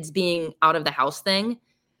whole kids being out of the house thing.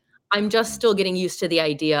 I'm just still getting used to the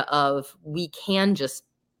idea of we can just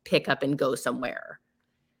pick up and go somewhere.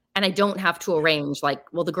 And I don't have to arrange like,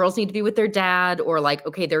 well, the girls need to be with their dad, or like,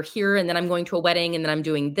 okay, they're here and then I'm going to a wedding and then I'm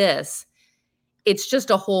doing this. It's just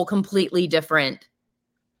a whole completely different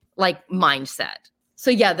like mindset.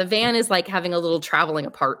 So yeah, the van is like having a little traveling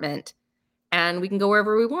apartment and we can go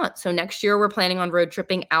wherever we want. So next year we're planning on road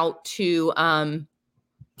tripping out to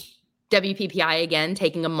WPPI again,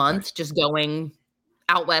 taking a month, just going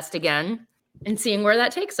out west again and seeing where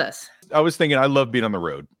that takes us. I was thinking, I love being on the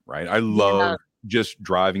road, right? I love just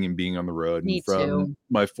driving and being on the road. Me and from too.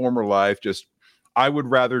 my former life, I would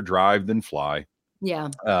rather drive than fly. Yeah.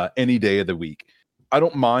 Any day of the week. I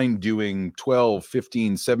don't mind doing 12,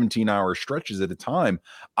 15, 17-hour stretches at a time.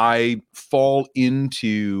 I fall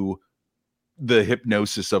into the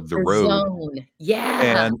hypnosis of the road. Zone.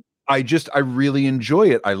 Yeah. And I really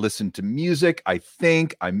enjoy it. I listen to music, I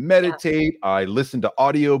think, I meditate, I listen to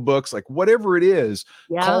audiobooks, like whatever it is,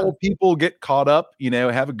 call people, get caught up,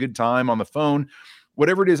 have a good time on the phone,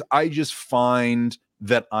 whatever it is. I just find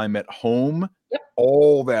that I'm at home.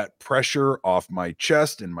 All that pressure off my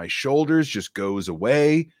chest and my shoulders just goes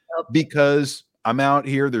away because I'm out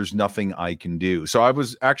here. There's nothing I can do. So I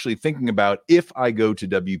was actually thinking about, if I go to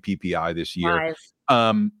WPPI this year,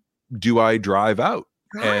 do I drive out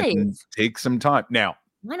and take some time? Now,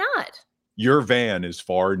 why not? Your van is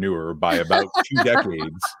far newer by about 2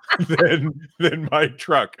 decades than my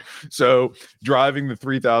truck. So driving the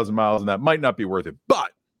 3,000 miles and that might not be worth it,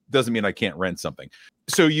 but doesn't mean I can't rent something.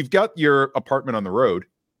 So you've got your apartment on the road.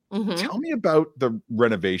 Tell me about the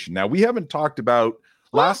renovation. Now, we haven't talked about,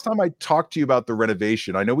 last time I talked to you about the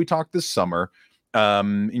renovation, I know we talked this summer,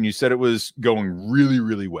 and you said it was going really,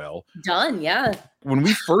 really well. Done, yeah. When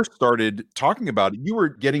we first started talking about it, you were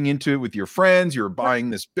getting into it with your friends. You were buying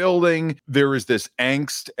this building. There was this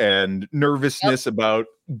angst and nervousness about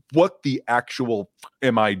what the actual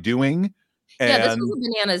am I doing? And this was a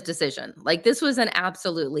bananas decision. Like, this was an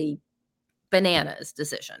absolutely bananas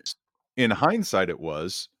decision. In hindsight, it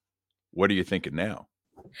was. What are you thinking now?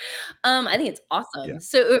 I think it's Yeah. awesome.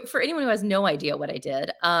 So for anyone who has no idea what I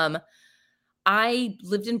did, I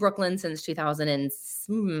lived in Brooklyn since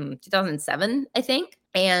 2007, I think.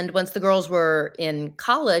 And once the girls were in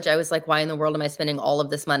college, I was like, why in the world am I spending all of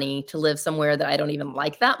this money to live somewhere that I don't even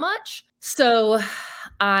like that much? So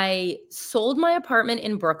I sold my apartment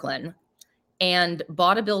in Brooklyn and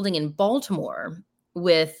bought a building in Baltimore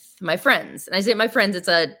with my friends. And I say my friends,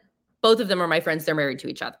 both of them are my friends. They're married to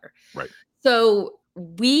each other. Right. So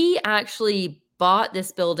we actually bought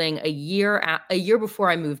this building a year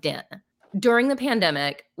before I moved in. During the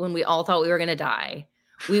pandemic, when we all thought we were going to die,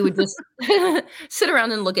 we would just sit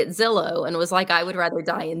around and look at Zillow, and it was like, I would rather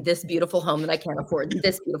die in this beautiful home that I can't afford than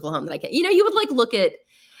this beautiful home that I can't. You would like look at,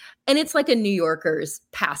 and it's like a New Yorker's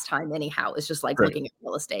pastime anyhow. It's just like looking at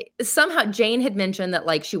real estate. Somehow Jane had mentioned that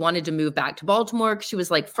like she wanted to move back to Baltimore because she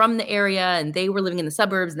was like from the area and they were living in the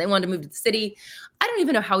suburbs and they wanted to move to the city. I don't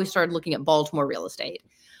even know how we started looking at Baltimore real estate.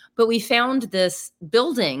 But we found this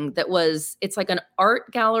building it's like an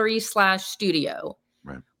art gallery / studio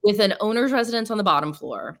with an owner's residence on the bottom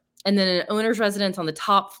floor and then an owner's residence on the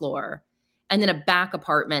top floor and then a back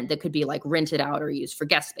apartment that could be like rented out or used for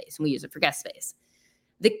guest space. And we use it for guest space.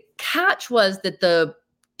 The catch was that the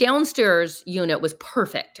downstairs unit was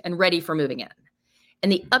perfect and ready for moving in.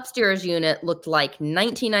 And the upstairs unit looked like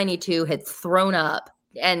 1992 had thrown up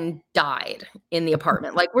and died in the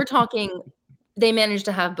apartment. Like we're talking, they managed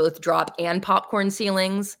to have both drop and popcorn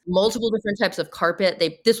ceilings, multiple different types of carpet.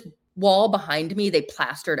 This wall behind me, they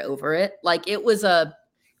plastered over it. Like it was a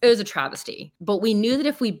travesty. But we knew that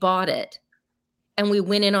if we bought it and we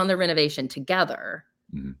went in on the renovation together,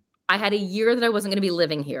 I had a year that I wasn't going to be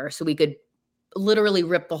living here, so we could literally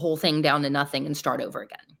rip the whole thing down to nothing and start over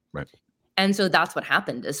again. Right. And so that's what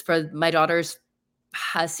happened is for my daughter's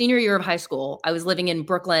senior year of high school, I was living in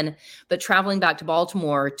Brooklyn, but traveling back to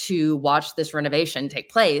Baltimore to watch this renovation take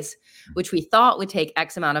place, which we thought would take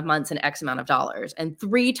X amount of months and X amount of dollars. And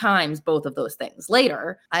 3 times both of those things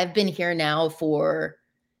later, I've been here now for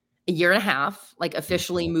a year and a half, like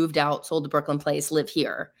officially moved out, sold the Brooklyn place, live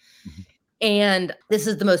here. And this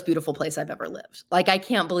is the most beautiful place I've ever lived. Like, I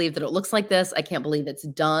can't believe that it looks like this. I can't believe it's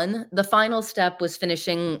done. The final step was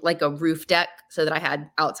finishing like a roof deck so that I had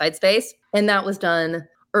outside space. And that was done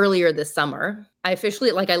earlier this summer. I officially,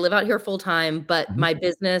 I live out here full time, but my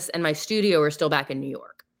business and my studio are still back in New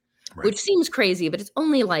York, which seems crazy, but it's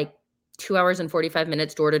only like 2 hours and 45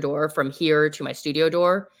 minutes door to door from here to my studio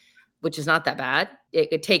door, which is not that bad. It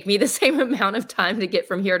could take me the same amount of time to get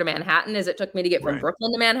from here to Manhattan as it took me to get from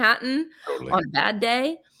Brooklyn to Manhattan on a bad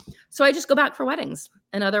day. So I just go back for weddings.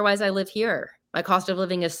 And otherwise I live here. My cost of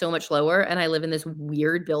living is so much lower and I live in this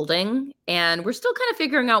weird building and we're still kind of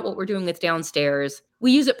figuring out what we're doing with downstairs.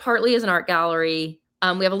 We use it partly as an art gallery.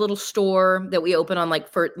 We have a little store that we open on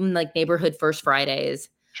neighborhood First Fridays.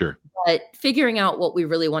 Sure. But figuring out what we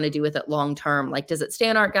really want to do with it long term, like does it stay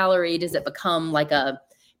an art gallery? Does it become like a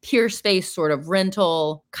peer space sort of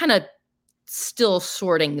rental? Kind of still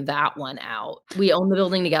sorting that one out. We own the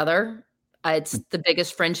building together. It's the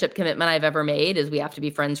biggest friendship commitment I've ever made is we have to be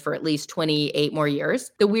friends for at least 28 more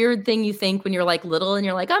years. The weird thing you think when you're like little and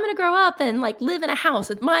you're like, I'm going to grow up and like live in a house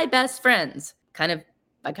with my best friends.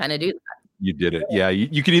 I kind of do that. You did it. Yeah.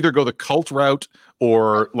 You can either go the cult route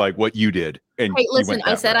or like what you did. And hey, listen,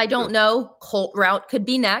 I said, I don't know. Cult route could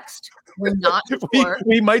be next. We're not sure.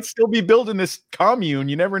 we might still be building this commune.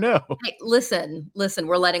 You never know. Hey, listen,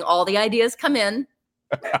 we're letting all the ideas come in.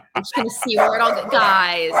 I'm just going to see where it all goes.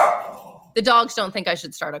 Guys, the dogs don't think I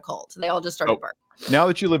should start a cult. They all just started barking. Now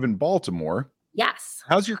that you live in Baltimore. Yes.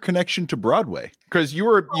 How's your connection to Broadway? Because you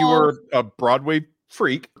were a Broadway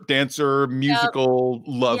freak, dancer, musical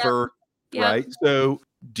lover, right? So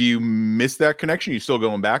do you miss that connection? You still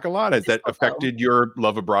going back a lot? Has that affected your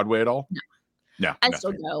love of Broadway at all? No. I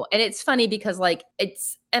still go. And it's funny because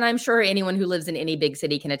and I'm sure anyone who lives in any big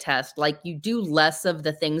city can attest, you do less of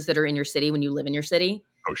the things that are in your city when you live in your city.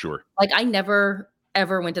 Oh, sure. I never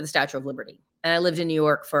ever went to the Statue of Liberty and I lived in New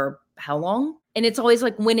York for how long? And it's always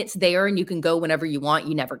when it's there and you can go whenever you want,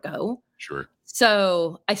 you never go. Sure.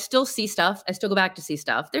 So I still see stuff. I still go back to see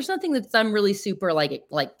stuff. There's nothing that I'm really super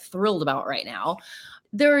thrilled about right now.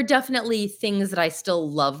 There are definitely things that I still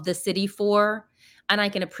love the city for. And I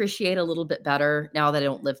can appreciate a little bit better now that I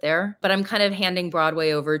don't live there. But I'm kind of handing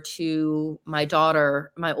Broadway over to my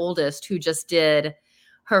daughter, my oldest, who just did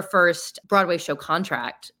her first Broadway show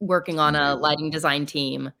contract, working on a lighting design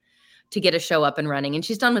team to get a show up and running. And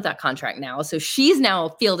she's done with that contract now. So she's now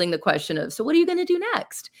fielding the question of, so what are you going to do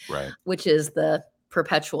next? Right. Which is the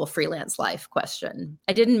perpetual freelance life question.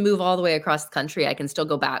 I didn't move all the way across the country. I can still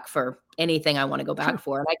go back for anything I want to go back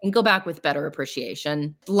for. And I can go back with better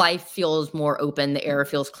appreciation. Life feels more open. The air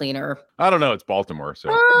feels cleaner. I don't know. It's Baltimore. So,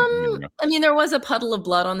 I mean, there was a puddle of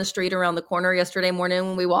blood on the street around the corner yesterday morning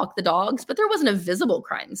when we walked the dogs, but there wasn't a visible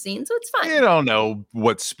crime scene. So it's fine. You don't know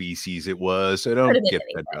what species it was. So don't get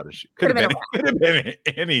that out of shit. Could have been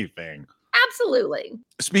anything. Absolutely.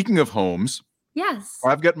 Speaking of homes. Yes.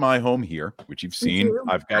 I've got my home here, which you've seen.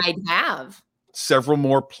 I have several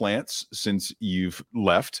more plants since you've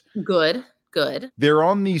left. Good. They're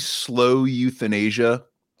on the slow euthanasia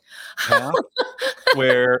path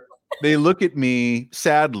where they look at me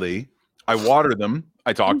sadly. I water them.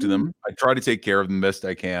 I talk to them. I try to take care of them best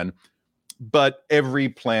I can. But every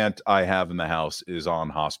plant I have in the house is on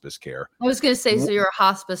hospice care. I was going to say, so you're a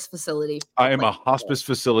hospice facility. I am a hospice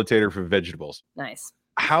facilitator for vegetables. Nice.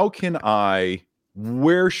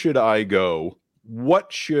 Where should I go?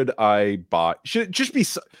 What should I buy? Should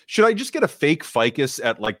I just get a fake ficus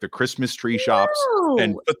at like the Christmas tree shops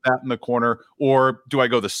and put that in the corner? Or do I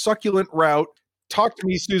go the succulent route? Talk to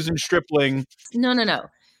me, Susan Stripling. No.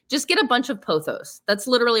 Just get a bunch of pothos. That's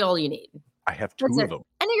literally all you need. I have two of them. And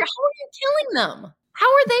how are you killing them? How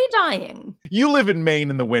are they dying? You live in Maine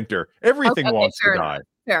in the winter. Everything wants to die.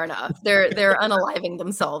 Fair enough. They're unaliving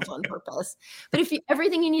themselves on purpose. But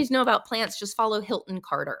everything you need to know about plants, just follow Hilton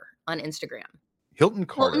Carter on Instagram. Hilton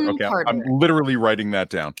Carter. Okay, I'm literally writing that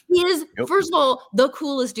down. He is, first of all, the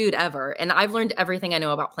coolest dude ever, and I've learned everything I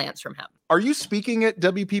know about plants from him. Are you speaking at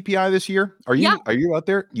WPPI this year? Are you out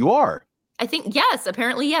there? You are. I think yes.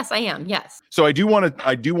 Apparently, yes, I am. Yes. So I do want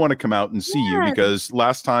to come out and see you, because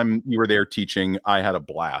last time you were there teaching, I had a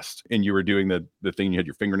blast, and you were doing the thing. You had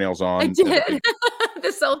your fingernails on. I did.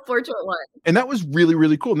 The self-portrait one. And that was really,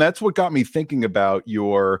 really cool. And that's what got me thinking about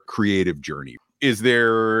your creative journey. Is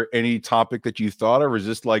there any topic that you thought of, or is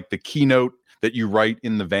this like the keynote that you write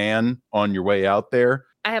in the van on your way out there?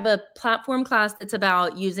 I have a platform class that's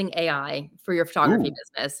about using AI for your photography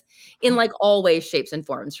business in like all ways, shapes, and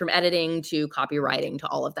forms, from editing to copywriting to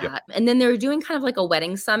all of that. Yep. And then they're doing kind of like a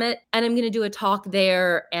wedding summit, and I'm going to do a talk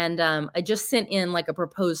there. And I just sent in like a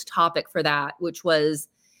proposed topic for that, which was,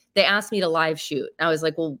 they asked me to live shoot. I was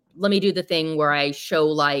like, well, let me do the thing where I show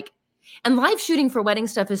like, and live shooting for wedding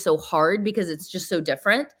stuff is so hard because it's just so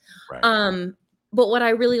different. Right. But what I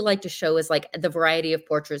really like to show is like the variety of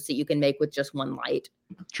portraits that you can make with just one light.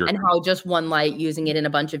 Sure. And how just one light, using it in a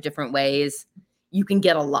bunch of different ways, you can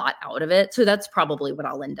get a lot out of it. So that's probably what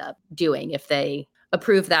I'll end up doing if they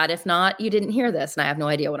approve that. If not, you didn't hear this and I have no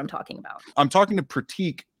idea what I'm talking about. I'm talking to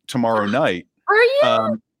Pratik tomorrow night. Are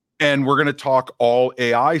you? And we're going to talk all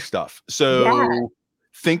AI stuff. So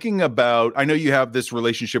thinking about, I know you have this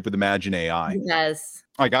relationship with Imagine AI. Yes.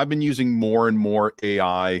 Like I've been using more and more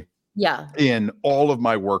AI in all of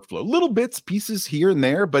my workflow, little bits, pieces here and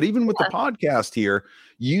there, but even with the podcast here,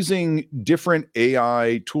 using different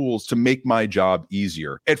AI tools to make my job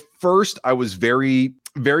easier. At first, I was very,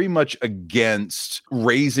 very much against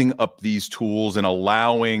raising up these tools and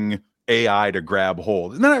allowing AI to grab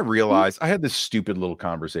hold. And then I realized I had this stupid little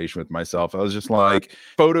conversation with myself. I was just like,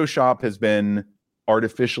 Photoshop has been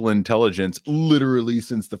artificial intelligence literally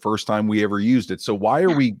since the first time we ever used it. So why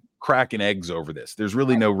are we cracking eggs over this? There's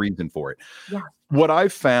really no reason for it. Yeah. What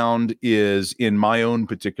I've found is in my own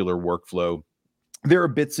particular workflow, there are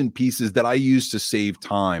bits and pieces that I use to save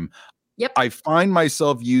time. Yep. I find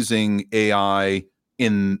myself using AI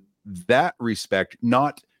in that respect,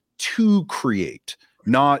 not to create,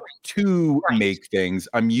 not to make things.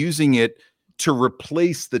 I'm using it to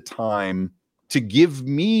replace the time, to give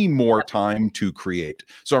me more time to create.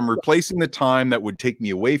 So I'm replacing the time that would take me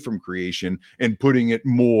away from creation and putting it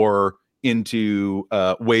more into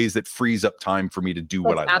ways that frees up time for me to do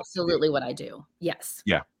what I love. Absolutely what I do. Yes.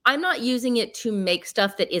 Yeah. I'm not using it to make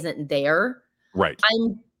stuff that isn't there. Right.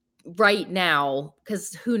 I'm right now,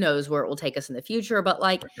 because who knows where it will take us in the future, but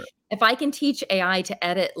like if I can teach AI to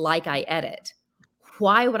edit like I edit,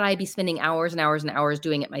 why would I be spending hours and hours and hours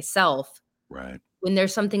doing it myself? Right. When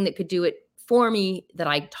there's something that could do it for me that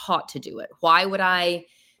I taught to do it? Why would I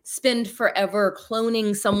spend forever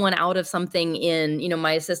cloning someone out of something in,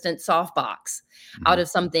 my assistant softbox, out of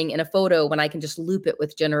something in a photo when I can just loop it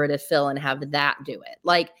with generative fill and have that do it?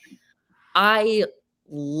 Like, I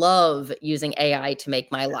love using AI to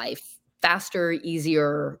make my life faster,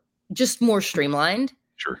 easier, just more streamlined.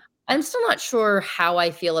 Sure. I'm still not sure how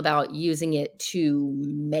I feel about using it to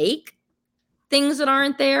make things that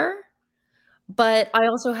aren't there. But I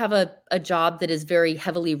also have a job that is very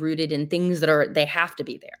heavily rooted in things that they have to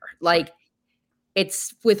be there. Like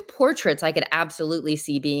it's with portraits, I could absolutely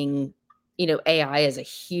see being, AI as a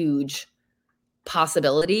huge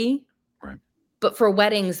possibility. Right. But for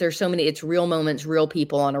weddings, there's so many, it's real moments, real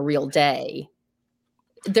people on a real day.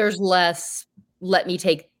 There's less, let me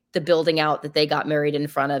take the building out that they got married in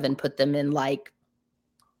front of and put them in like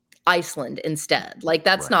Iceland instead. Like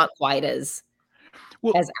that's not quite as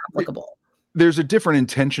applicable. There's a different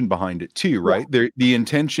intention behind it too, right? The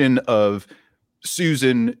intention of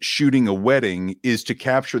Susan shooting a wedding is to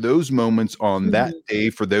capture those moments on that day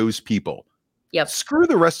for those people. Yep. Screw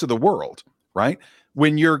the rest of the world, right?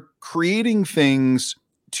 When you're creating things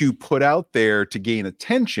to put out there to gain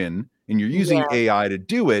attention and you're using AI to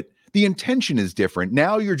do it, the intention is different.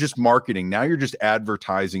 Now you're just marketing. Now you're just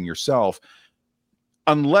advertising yourself.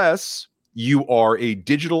 Unless you are a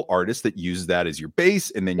digital artist that uses that as your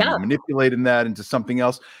base and then you manipulate that into something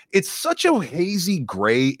else. It's such a hazy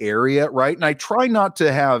gray area, right? And I try not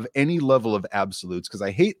to have any level of absolutes because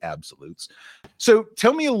I hate absolutes. So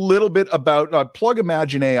tell me a little bit about plug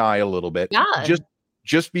Imagine AI a little bit.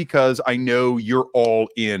 Just because I know you're all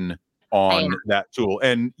in on that tool.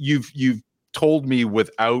 And you've told me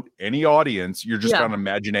without any audience, you're just gonna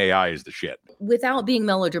Imagine AI is the shit. Without being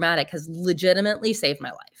melodramatic has legitimately saved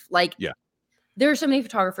my life. Like, there are so many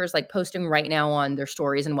photographers like posting right now on their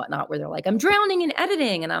stories and whatnot where they're like, I'm drowning in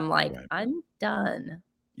editing. And I'm like, I'm done.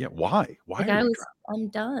 Yeah. Why? Why? Like I'm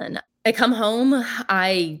done. I come home.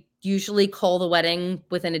 I usually call the wedding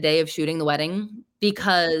within a day of shooting the wedding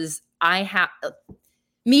because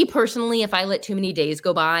me personally, if I let too many days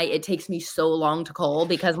go by, it takes me so long to call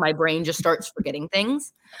because my brain just starts forgetting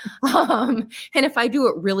things. And if I do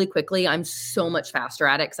it really quickly, I'm so much faster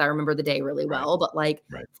at it because I remember the day really well. But like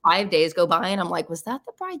 5 days go by and I'm like, was that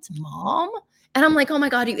the bride's mom? And I'm like, oh my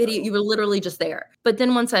God, you idiot. You were literally just there. But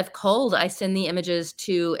then once I've called, I send the images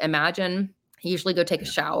to Imagine. I usually go take a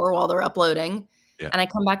shower while they're uploading. And I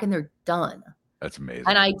come back and they're done. That's amazing.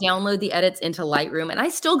 And I download the edits into Lightroom and I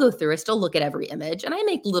still go through, I still look at every image and I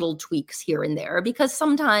make little tweaks here and there because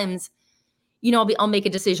sometimes, you know, I'll make a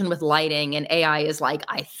decision with lighting and AI is like,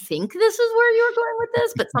 I think this is where you're going with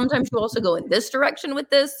this, but sometimes you also go in this direction with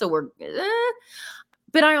this. So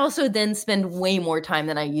but I also then spend way more time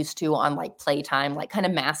than I used to on like playtime, like kind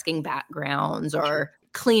of masking backgrounds or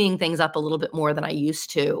cleaning things up a little bit more than I used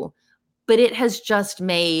to. But it has just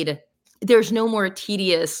there's no more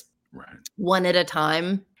tedious one at a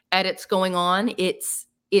time edits going on. It's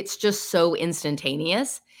just so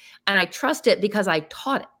instantaneous. And I trust it because I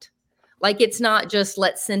taught it. Like, it's not just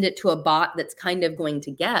let's send it to a bot that's kind of going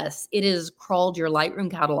to guess. It has crawled your Lightroom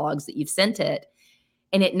catalogs that you've sent it.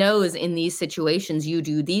 And it knows in these situations, you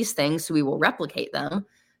do these things, so we will replicate them.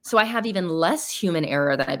 So I have even less human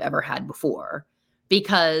error than I've ever had before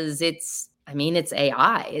because it's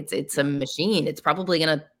AI. It's a machine. It's probably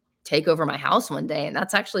going to take over my house one day. And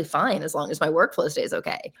that's actually fine as long as my workflow stays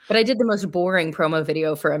okay. But I did the most boring promo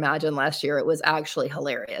video for Imagine last year. It was actually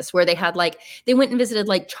hilarious where they went and visited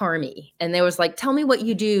like Charmy and there was like, tell me what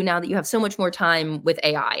you do now that you have so much more time with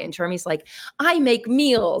AI. And Charmy's like, I make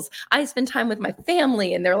meals. I spend time with my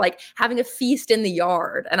family. And they're like having a feast in the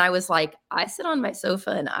yard. And I was like, I sit on my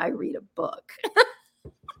sofa and I read a book.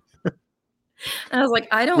 And I was like,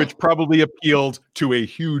 which probably appealed to a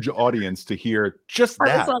huge audience to hear just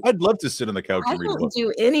that. Like, I'd love to sit on the couch and read a book. I don't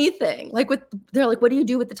do anything. They're like, what do you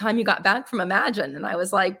do with the time you got back from Imagine? And I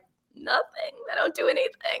was like, nothing. I don't do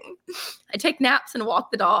anything. I take naps and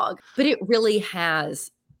walk the dog. But it really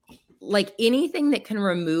has, like, anything that can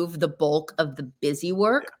remove the bulk of the busy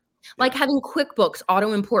work, like having QuickBooks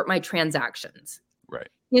auto import my transactions.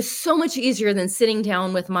 Is so much easier than sitting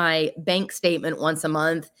down with my bank statement once a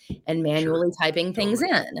month and manually typing things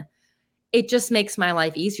in. It just makes my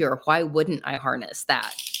life easier. Why wouldn't I harness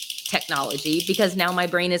that technology? Because now my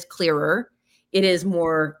brain is clearer. It is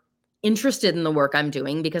more interested in the work I'm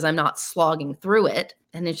doing because I'm not slogging through it.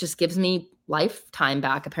 And it just gives me lifetime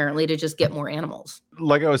back, apparently, to just get more animals.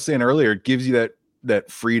 Like I was saying earlier, it gives you that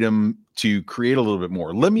freedom to create a little bit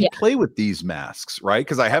more. Let me play with these masks, right?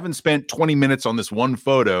 Because I haven't spent 20 minutes on this one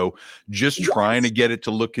photo just trying to get it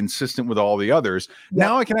to look consistent with all the others.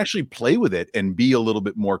 Now I can actually play with it and be a little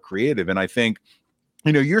bit more creative. And I think,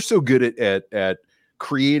 you know, you're so good at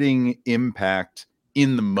creating impact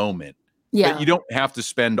in the moment that you don't have to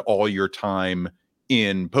spend all your time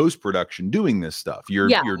in post-production doing this stuff. You're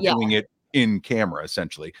doing it in camera,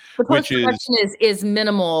 essentially. The post-production is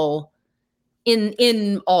minimal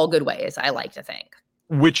in all good ways, I like to think.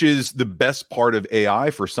 Which is the best part of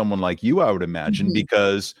AI for someone like you, I would imagine,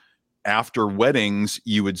 because after weddings,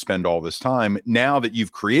 you would spend all this time. Now that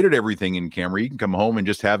you've created everything in camera, you can come home and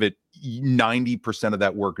just have it 90% of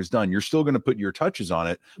that work is done. You're still going to put your touches on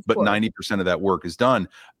it, but 90% of that work is done.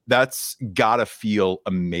 That's got to feel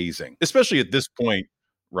amazing, especially at this point,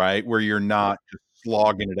 right? Where you're not just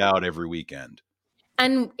slogging it out every weekend.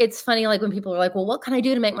 And it's funny, like when people are like, well, what can I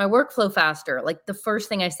do to make my workflow faster? Like the first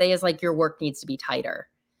thing I say is like, your work needs to be tighter.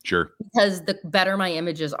 Sure. Because the better my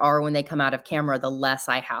images are when they come out of camera, the less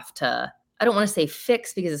I have to, I don't want to say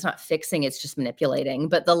fix because it's not fixing, it's just manipulating,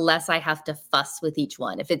 but the less I have to fuss with each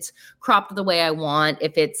one. If it's cropped the way I want,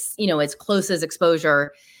 if it's, as close as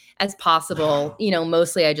exposure as possible,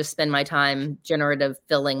 mostly I just spend my time generative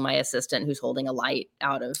filling my assistant who's holding a light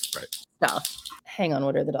out of stuff. Hang on,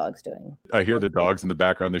 what are the dogs doing? I hear the dogs in the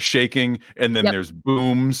background. They're shaking, and then there's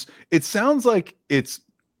booms. It sounds like it's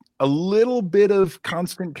a little bit of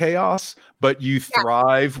constant chaos, but you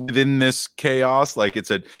thrive within this chaos. Like it's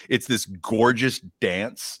this gorgeous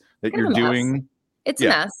dance that you're doing. It's a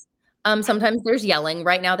mess. Sometimes there's yelling.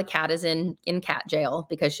 Right now the cat is in cat jail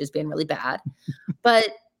because she's been really bad. But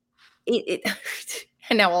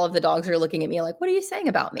and now all of the dogs are looking at me like, what are you saying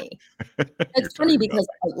about me? It's funny because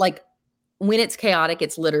like when it's chaotic,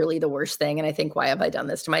 it's literally the worst thing. And I think, why have I done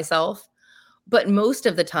this to myself? But most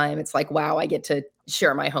of the time it's like, wow, I get to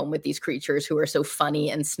share my home with these creatures who are so funny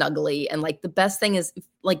and snuggly. And like the best thing is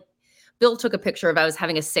like Bill took a picture of, I was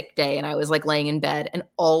having a sick day and I was like laying in bed and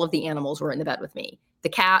all of the animals were in the bed with me. The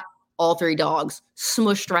cat, all 3 dogs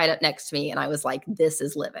smushed right up next to me. And I was like, this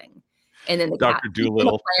is living. And then the Dr.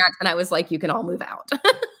 Doolittle. And I was like, you can all move out.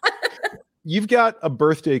 You've got a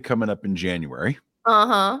birthday coming up in January.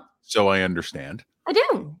 Uh-huh. So I understand. I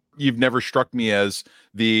do. You've never struck me as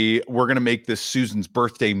we're going to make this Susan's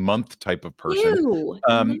birthday month type of person.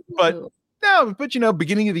 But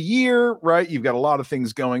beginning of the year, right? You've got a lot of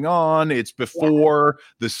things going on. It's before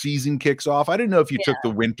the season kicks off. I didn't know if you took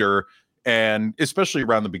the winter, and especially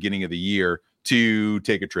around the beginning of the year, to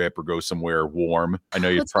take a trip or go somewhere warm. I know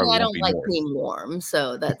you probably I don't like being warm,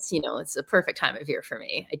 so that's it's a perfect time of year for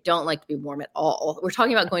me. I don't like to be warm at all. We're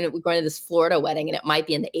talking about going to this Florida wedding, and it might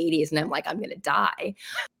be in the 80s, and I'm like, I'm going to die.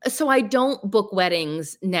 So I don't book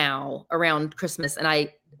weddings now around Christmas, and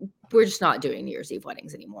we're just not doing New Year's Eve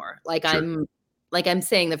weddings anymore. Like I'm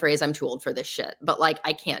saying the phrase, I'm too old for this shit, but like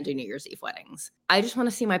I can't do New Year's Eve weddings. I just want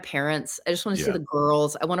to see my parents. I just want to see the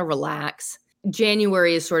girls. I want to relax.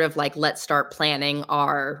 January is sort of like, let's start planning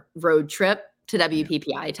our road trip to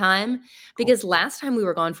WPPI time, because last time we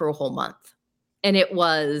were gone for a whole month and it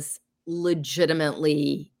was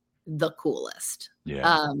legitimately the coolest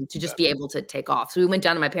to just be able to take off. So we went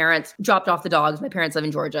down to my parents, dropped off the dogs. My parents live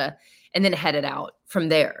in Georgia, and then headed out from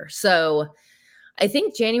there. So I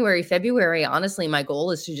think January, February, honestly, my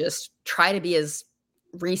goal is to just try to be as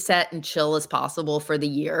reset and chill as possible for the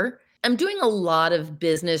year. I'm doing a lot of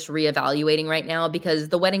business reevaluating right now because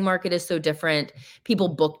the wedding market is so different. People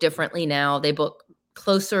book differently now. They book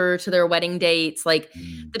closer to their wedding dates. Like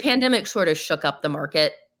the pandemic sort of shook up the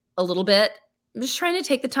market a little bit. I'm just trying to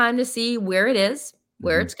take the time to see where it is,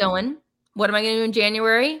 where it's going. What am I going to do in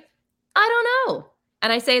January? I don't know.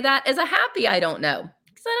 And I say that as a happy I don't know,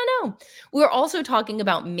 because I don't know. We're also talking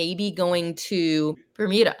about maybe going to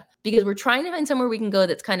Bermuda because we're trying to find somewhere we can go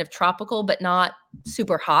that's kind of tropical but not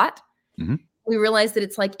super hot. We realized that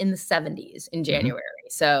it's like in the 70s in January.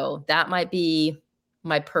 So that might be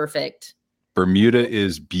my perfect. Bermuda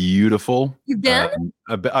is beautiful. You've been?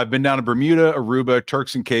 I've been down to Bermuda, Aruba,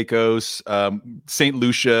 Turks and Caicos, St.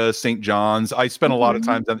 Lucia, St. John's. I spent a lot of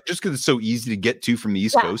time down just because it's so easy to get to from the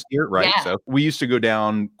East Coast here, right? So we used to go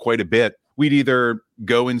down quite a bit. We'd either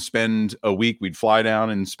go and spend a week, we'd fly down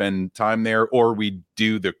and spend time there, or we'd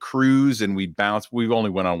do the cruise and we'd bounce. We've only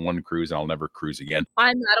went on one cruise and I'll never cruise again.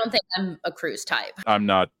 I don't think I'm a cruise type. I'm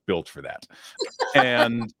not built for that.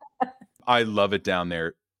 And I love it down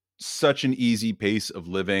there. Such an easy pace of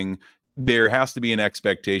living. There has to be an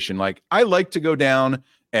expectation. Like I like to go down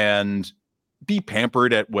and be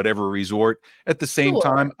pampered at whatever resort. At the same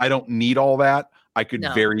time, I don't need all that. I could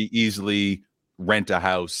very easily rent a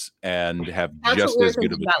house and have just as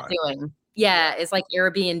good of a time. Doing. Yeah, it's like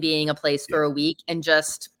Airbnb-ing a place for a week and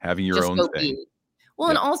just having your own thing. Well,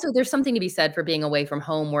 and also there's something to be said for being away from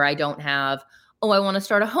home where I don't have, I want to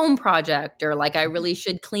start a home project, or like I really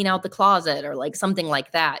should clean out the closet, or like something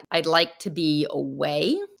like that. I'd like to be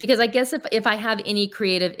away because I guess if I have any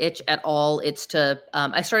creative itch at all, it's to,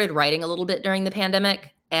 I started writing a little bit during the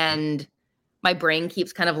pandemic, and my brain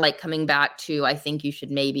keeps kind of like coming back to, I think you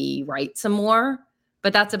should maybe write some more,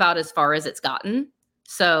 but that's about as far as it's gotten.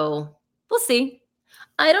 So we'll see.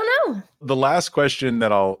 I don't know. The last question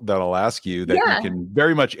that I'll ask you that you can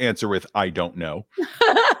very much answer with, I don't know.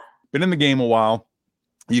 Been in the game a while.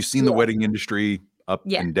 You've seen the wedding industry up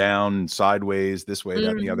and down, sideways, this way,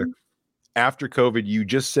 that, and the other. After COVID, you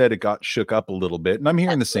just said it got shook up a little bit. And I'm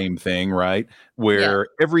hearing the same thing, right? Where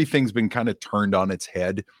everything's been kind of turned on its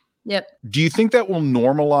head. Yep. Do you think that will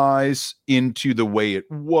normalize into the way it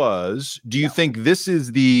was? Do you think this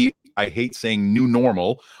is the, I hate saying new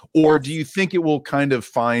normal, or do you think it will kind of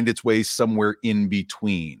find its way somewhere in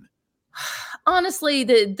between? Honestly,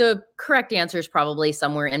 the correct answer is probably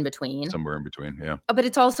somewhere in between. Somewhere in between, yeah. But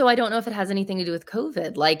it's also, I don't know if it has anything to do with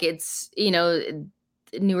COVID. Like, it's,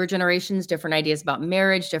 newer generations, different ideas about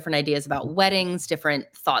marriage, different ideas about weddings, different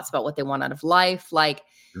thoughts about what they want out of life. Like,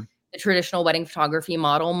 Sure. the traditional wedding photography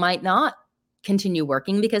model might not continue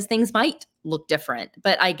working because things might look different.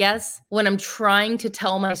 But I guess what I'm trying to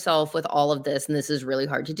tell myself with all of this, and this is really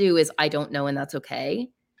hard to do, is I don't know, and that's okay.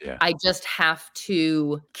 Yeah. I just have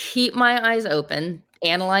to keep my eyes open,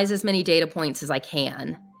 analyze as many data points as I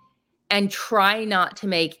can, and try not to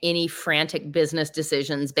make any frantic business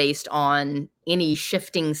decisions based on any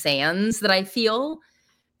shifting sands that I feel,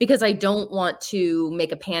 because I don't want to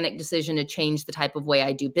make a panic decision to change the type of way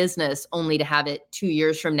I do business only to have it 2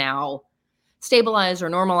 years from now stabilize or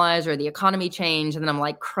normalize or the economy change. And then I'm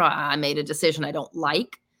like, I made a decision I don't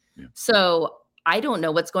like. Yeah. So I don't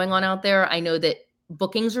know what's going on out there. I know that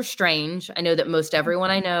bookings are strange. I know that most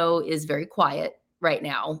everyone I know is very quiet right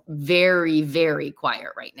now. Very, very quiet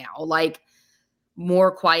right now. Like,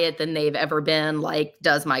 more quiet than they've ever been. Like,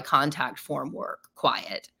 does my contact form work?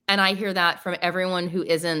 Quiet. And I hear that from everyone who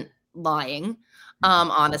isn't lying.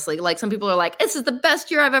 Honestly, like, some people are like, this is the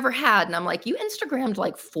best year I've ever had. And I'm like, you Instagrammed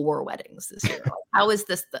like 4 weddings this year. Like, how is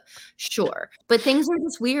this sure. But things are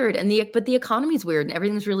just weird. But the economy's weird and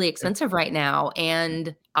everything's really expensive right now.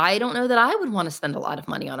 And I don't know that I would want to spend a lot of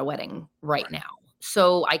money on a wedding right now.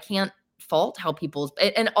 So I can't fault how people's,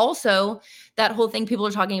 and also that whole thing people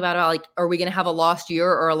are talking about like, are we going to have a lost year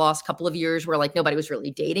or a lost couple of years where like nobody was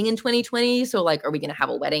really dating in 2020? So like, are we going to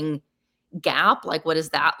have a wedding gap? Like, what does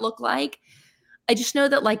that look like? I just know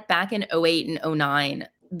that like back in 08 and 09,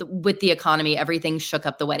 with the economy, everything shook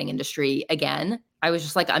up the wedding industry again. I was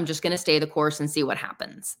just like, I'm just going to stay the course and see what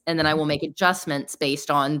happens. And then I will make adjustments based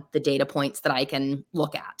on the data points that I can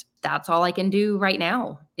look at. That's all I can do right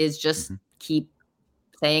now, is just keep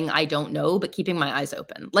saying I don't know, but keeping my eyes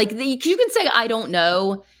open. Like, you can say I don't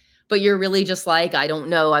know, but you're really just like, I don't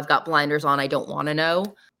know. I've got blinders on. I don't want to know.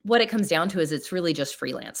 What it comes down to is it's really just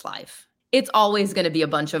freelance life. It's always going to be a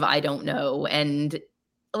bunch of I don't know. And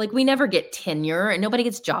like, we never get tenure and nobody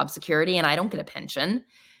gets job security and I don't get a pension.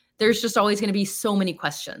 There's just always going to be so many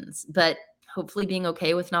questions, but hopefully being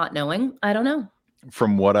okay with not knowing. I don't know.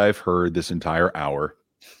 From what I've heard this entire hour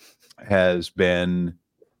has been,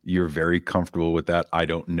 you're very comfortable with that I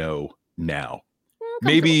don't know now.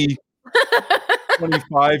 Maybe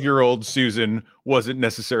 25-year-old Susan wasn't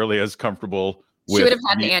necessarily as comfortable with. She would have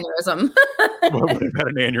had an aneurysm. Would have had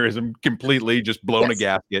an aneurysm, completely just blown a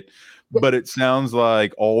gasket. But it sounds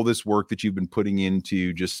like all this work that you've been putting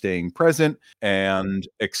into just staying present and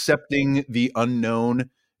accepting the unknown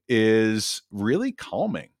is really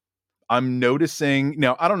calming. I'm noticing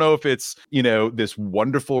now, I don't know if it's, this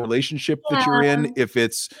wonderful relationship that you're in, if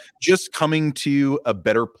it's just coming to a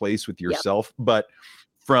better place with yourself, but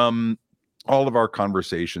from all of our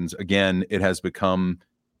conversations, again, it has become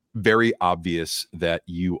very obvious that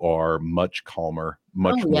you are much calmer,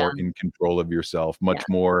 much more in control of yourself, much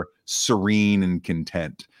more serene and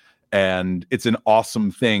content. And it's an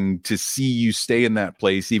awesome thing to see you stay in that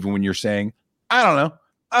place, even when you're saying, I don't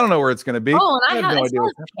know where it's going to be. Oh, and I have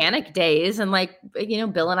panic days. And like,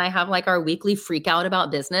 Bill and I have like our weekly freak out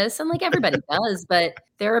about business, and like everybody does, but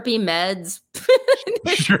therapy, meds.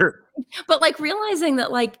 Sure. But like realizing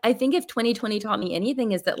that, like, I think if 2020 taught me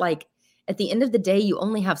anything is that like, at the end of the day, you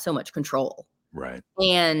only have so much control. Right.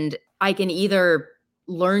 And I can either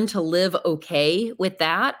learn to live okay with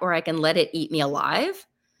that, or I can let it eat me alive.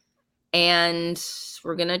 And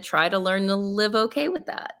we're going to try to learn to live okay with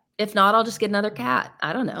that. If not, I'll just get another cat.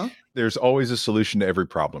 I don't know. There's always a solution to every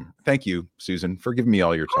problem. Thank you, Susan, for giving me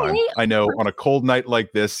all your time. I know on a cold night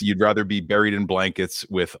like this, you'd rather be buried in blankets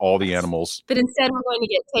with all the animals. But instead, we're going to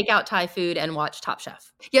get takeout Thai food and watch Top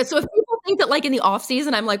Chef. Yeah, so if people think that like in the off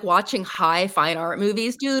season, I'm like watching high fine art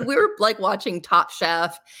movies, dude, we were like watching Top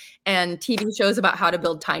Chef and TV shows about how to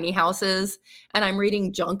build tiny houses. And I'm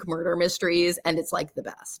reading junk murder mysteries, and it's like the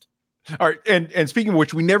best. All right. And speaking of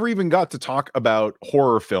which, we never even got to talk about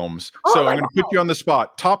horror films. So I'm going to put you on the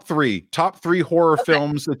spot. Top three horror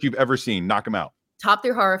films that you've ever seen. Knock them out. Top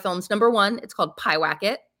 3 horror films. Number 1, it's called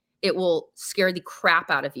Pyewacket. It will scare the crap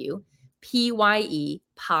out of you. Pye,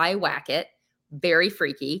 Pyewacket. Very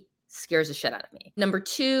freaky. Scares the shit out of me. Number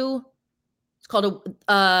 2, it's called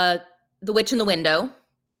The Witch in the Window.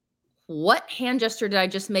 What hand gesture did I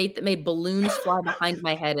just make that made balloons fly behind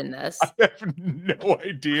my head in this? I have no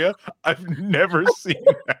idea. I've never seen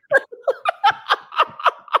that.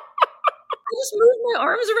 just moved my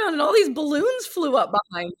arms around and all these balloons flew up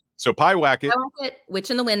behind. So Pie Wacket.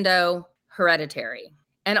 Witch in the Window, Hereditary.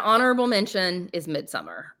 An honorable mention is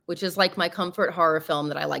Midsummer, which is like my comfort horror film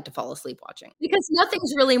that I like to fall asleep watching. Because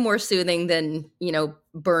nothing's really more soothing than,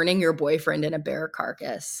 burning your boyfriend in a bear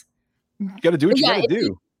carcass. Got to do what you got to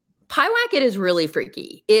do. Pie Wacket is really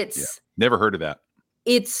freaky. Never heard of that.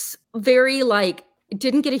 It's very it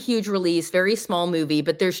didn't get a huge release, very small movie,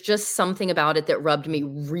 but there's just something about it that rubbed me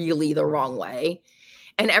really the wrong way.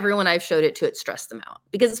 And everyone I've showed it to, it stressed them out.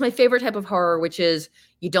 Because it's my favorite type of horror, which is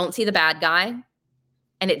you don't see the bad guy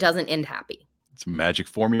and it doesn't end happy. It's a magic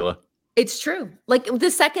formula. It's true.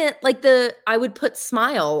 The second, I would put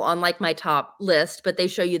Smile on my top list, but they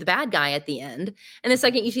show you the bad guy at the end. And the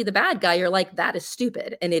second you see the bad guy, you're like, that is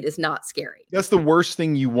stupid. And it is not scary. That's the worst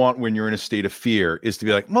thing you want when you're in a state of fear, is to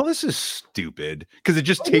be like, well, this is stupid. Because it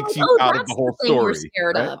just takes you out of the whole story. You're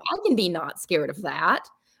scared of. I can be not scared of that.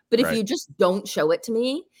 But if you just don't show it to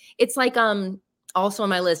me, it's also on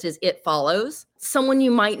my list is It Follows. Someone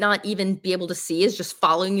you might not even be able to see is just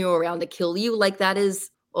following you around to kill you. That is,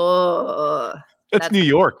 that's New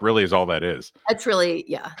York, really, is all that is. That's really,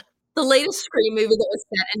 yeah. The latest Scream movie that was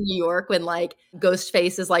set in New York when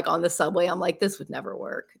Ghostface is on the subway, I'm like, this would never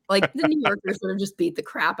work. The New Yorkers would have just beat the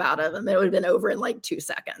crap out of him. It would have been over in 2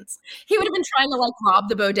 seconds. He would have been trying to rob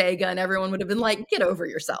the bodega and everyone would have been like, get over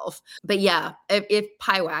yourself. But yeah, if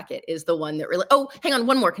Pie Wacket is the one that really, hang on,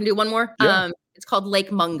 one more. Can I do one more? Yeah. It's called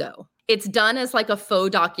Lake Mungo. It's done as a faux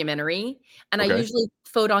documentary. And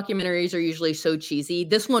faux documentaries are usually so cheesy.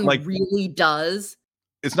 This one really does.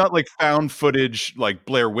 It's not found footage,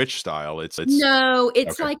 Blair Witch style. It's no,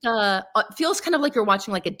 it's it feels kind of like you're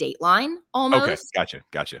watching a Dateline almost. Okay,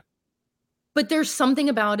 gotcha. But there's something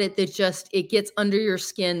about it that it gets under your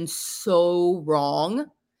skin so wrong.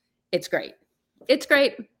 It's great.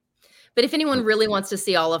 But if anyone really wants to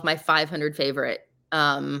see all of my 500 favorite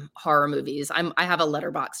horror movies, I have a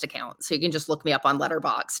Letterboxd account, so you can just look me up on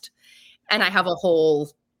Letterboxd, and I have a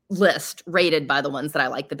whole list rated by the ones that I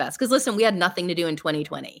like the best. Because listen, we had nothing to do in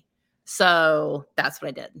 2020, so that's what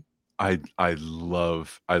I did. I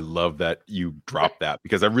love that you dropped that,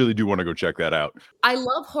 because I really do want to go check that out. I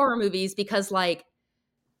love horror movies because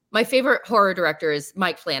my favorite horror director is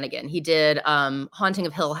Mike Flanagan. He did Haunting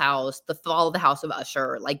of Hill House, The Fall of the House of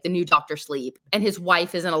Usher, the new Dr. Sleep. And his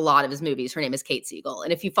wife is in a lot of his movies. Her name is Kate Siegel.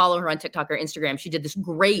 And if you follow her on TikTok or Instagram, she did this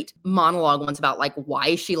great monologue once about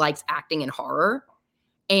why she likes acting in horror.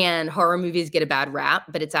 And horror movies get a bad rap,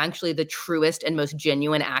 but it's actually the truest and most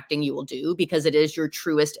genuine acting you will do, because it is your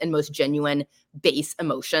truest and most genuine base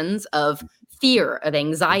emotions of fear, of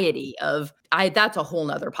anxiety, that's a whole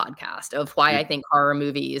nother podcast of why I think horror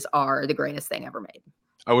movies are the greatest thing ever made.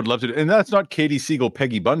 I would love to. And that's not Katie Siegel,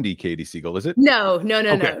 Peggy Bundy Katie Siegel, is it? No.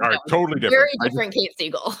 Okay, all right, totally different. Very different Kate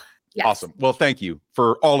Siegel. Yes. Awesome. Well, thank you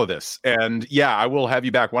for all of this. And yeah, I will have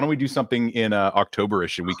you back. Why don't we do something in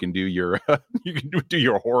October-ish, and we can do your you can do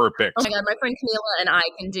your horror picks. Oh my God, my friend Camila and I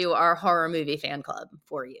can do our horror movie fan club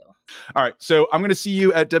for you. All right. So I'm going to see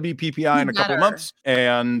you at WPPI in a couple of months,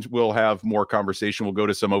 and we'll have more conversation. We'll go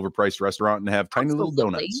to some overpriced restaurant and have tiny little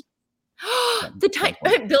donuts.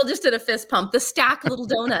 Bill just did a fist pump. The Stack little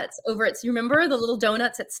donuts over at, you remember the little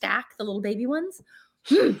donuts at Stack, the little baby ones?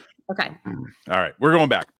 Okay. All right. We're going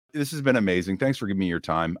back. This has been amazing. Thanks for giving me your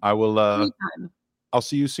time. I will, I'll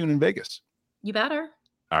see you soon in Vegas. You better.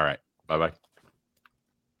 All right. Bye-bye.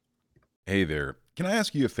 Hey there. Can I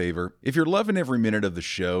ask you a favor? If you're loving every minute of the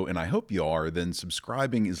show, and I hope you are, then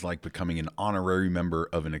subscribing is like becoming an honorary member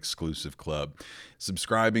of an exclusive club.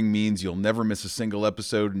 Subscribing means you'll never miss a single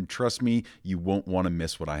episode, and trust me, you won't want to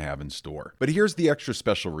miss what I have in store. But here's the extra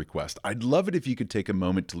special request. I'd love it if you could take a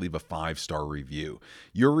moment to leave a 5-star review.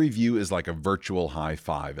 Your review is like a virtual high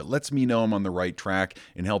five. It lets me know I'm on the right track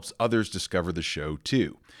and helps others discover the show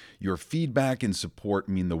too. Your feedback and support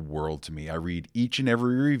mean the world to me. I read each and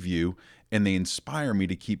every review, and they inspire me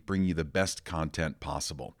to keep bringing you the best content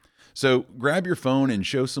possible. So grab your phone and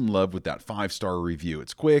show some love with that 5-star review.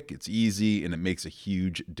 It's quick, it's easy, and it makes a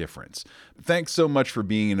huge difference. Thanks so much for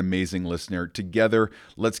being an amazing listener. Together,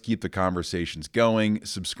 let's keep the conversations going.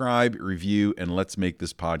 Subscribe, review, and let's make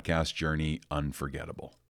this podcast journey unforgettable.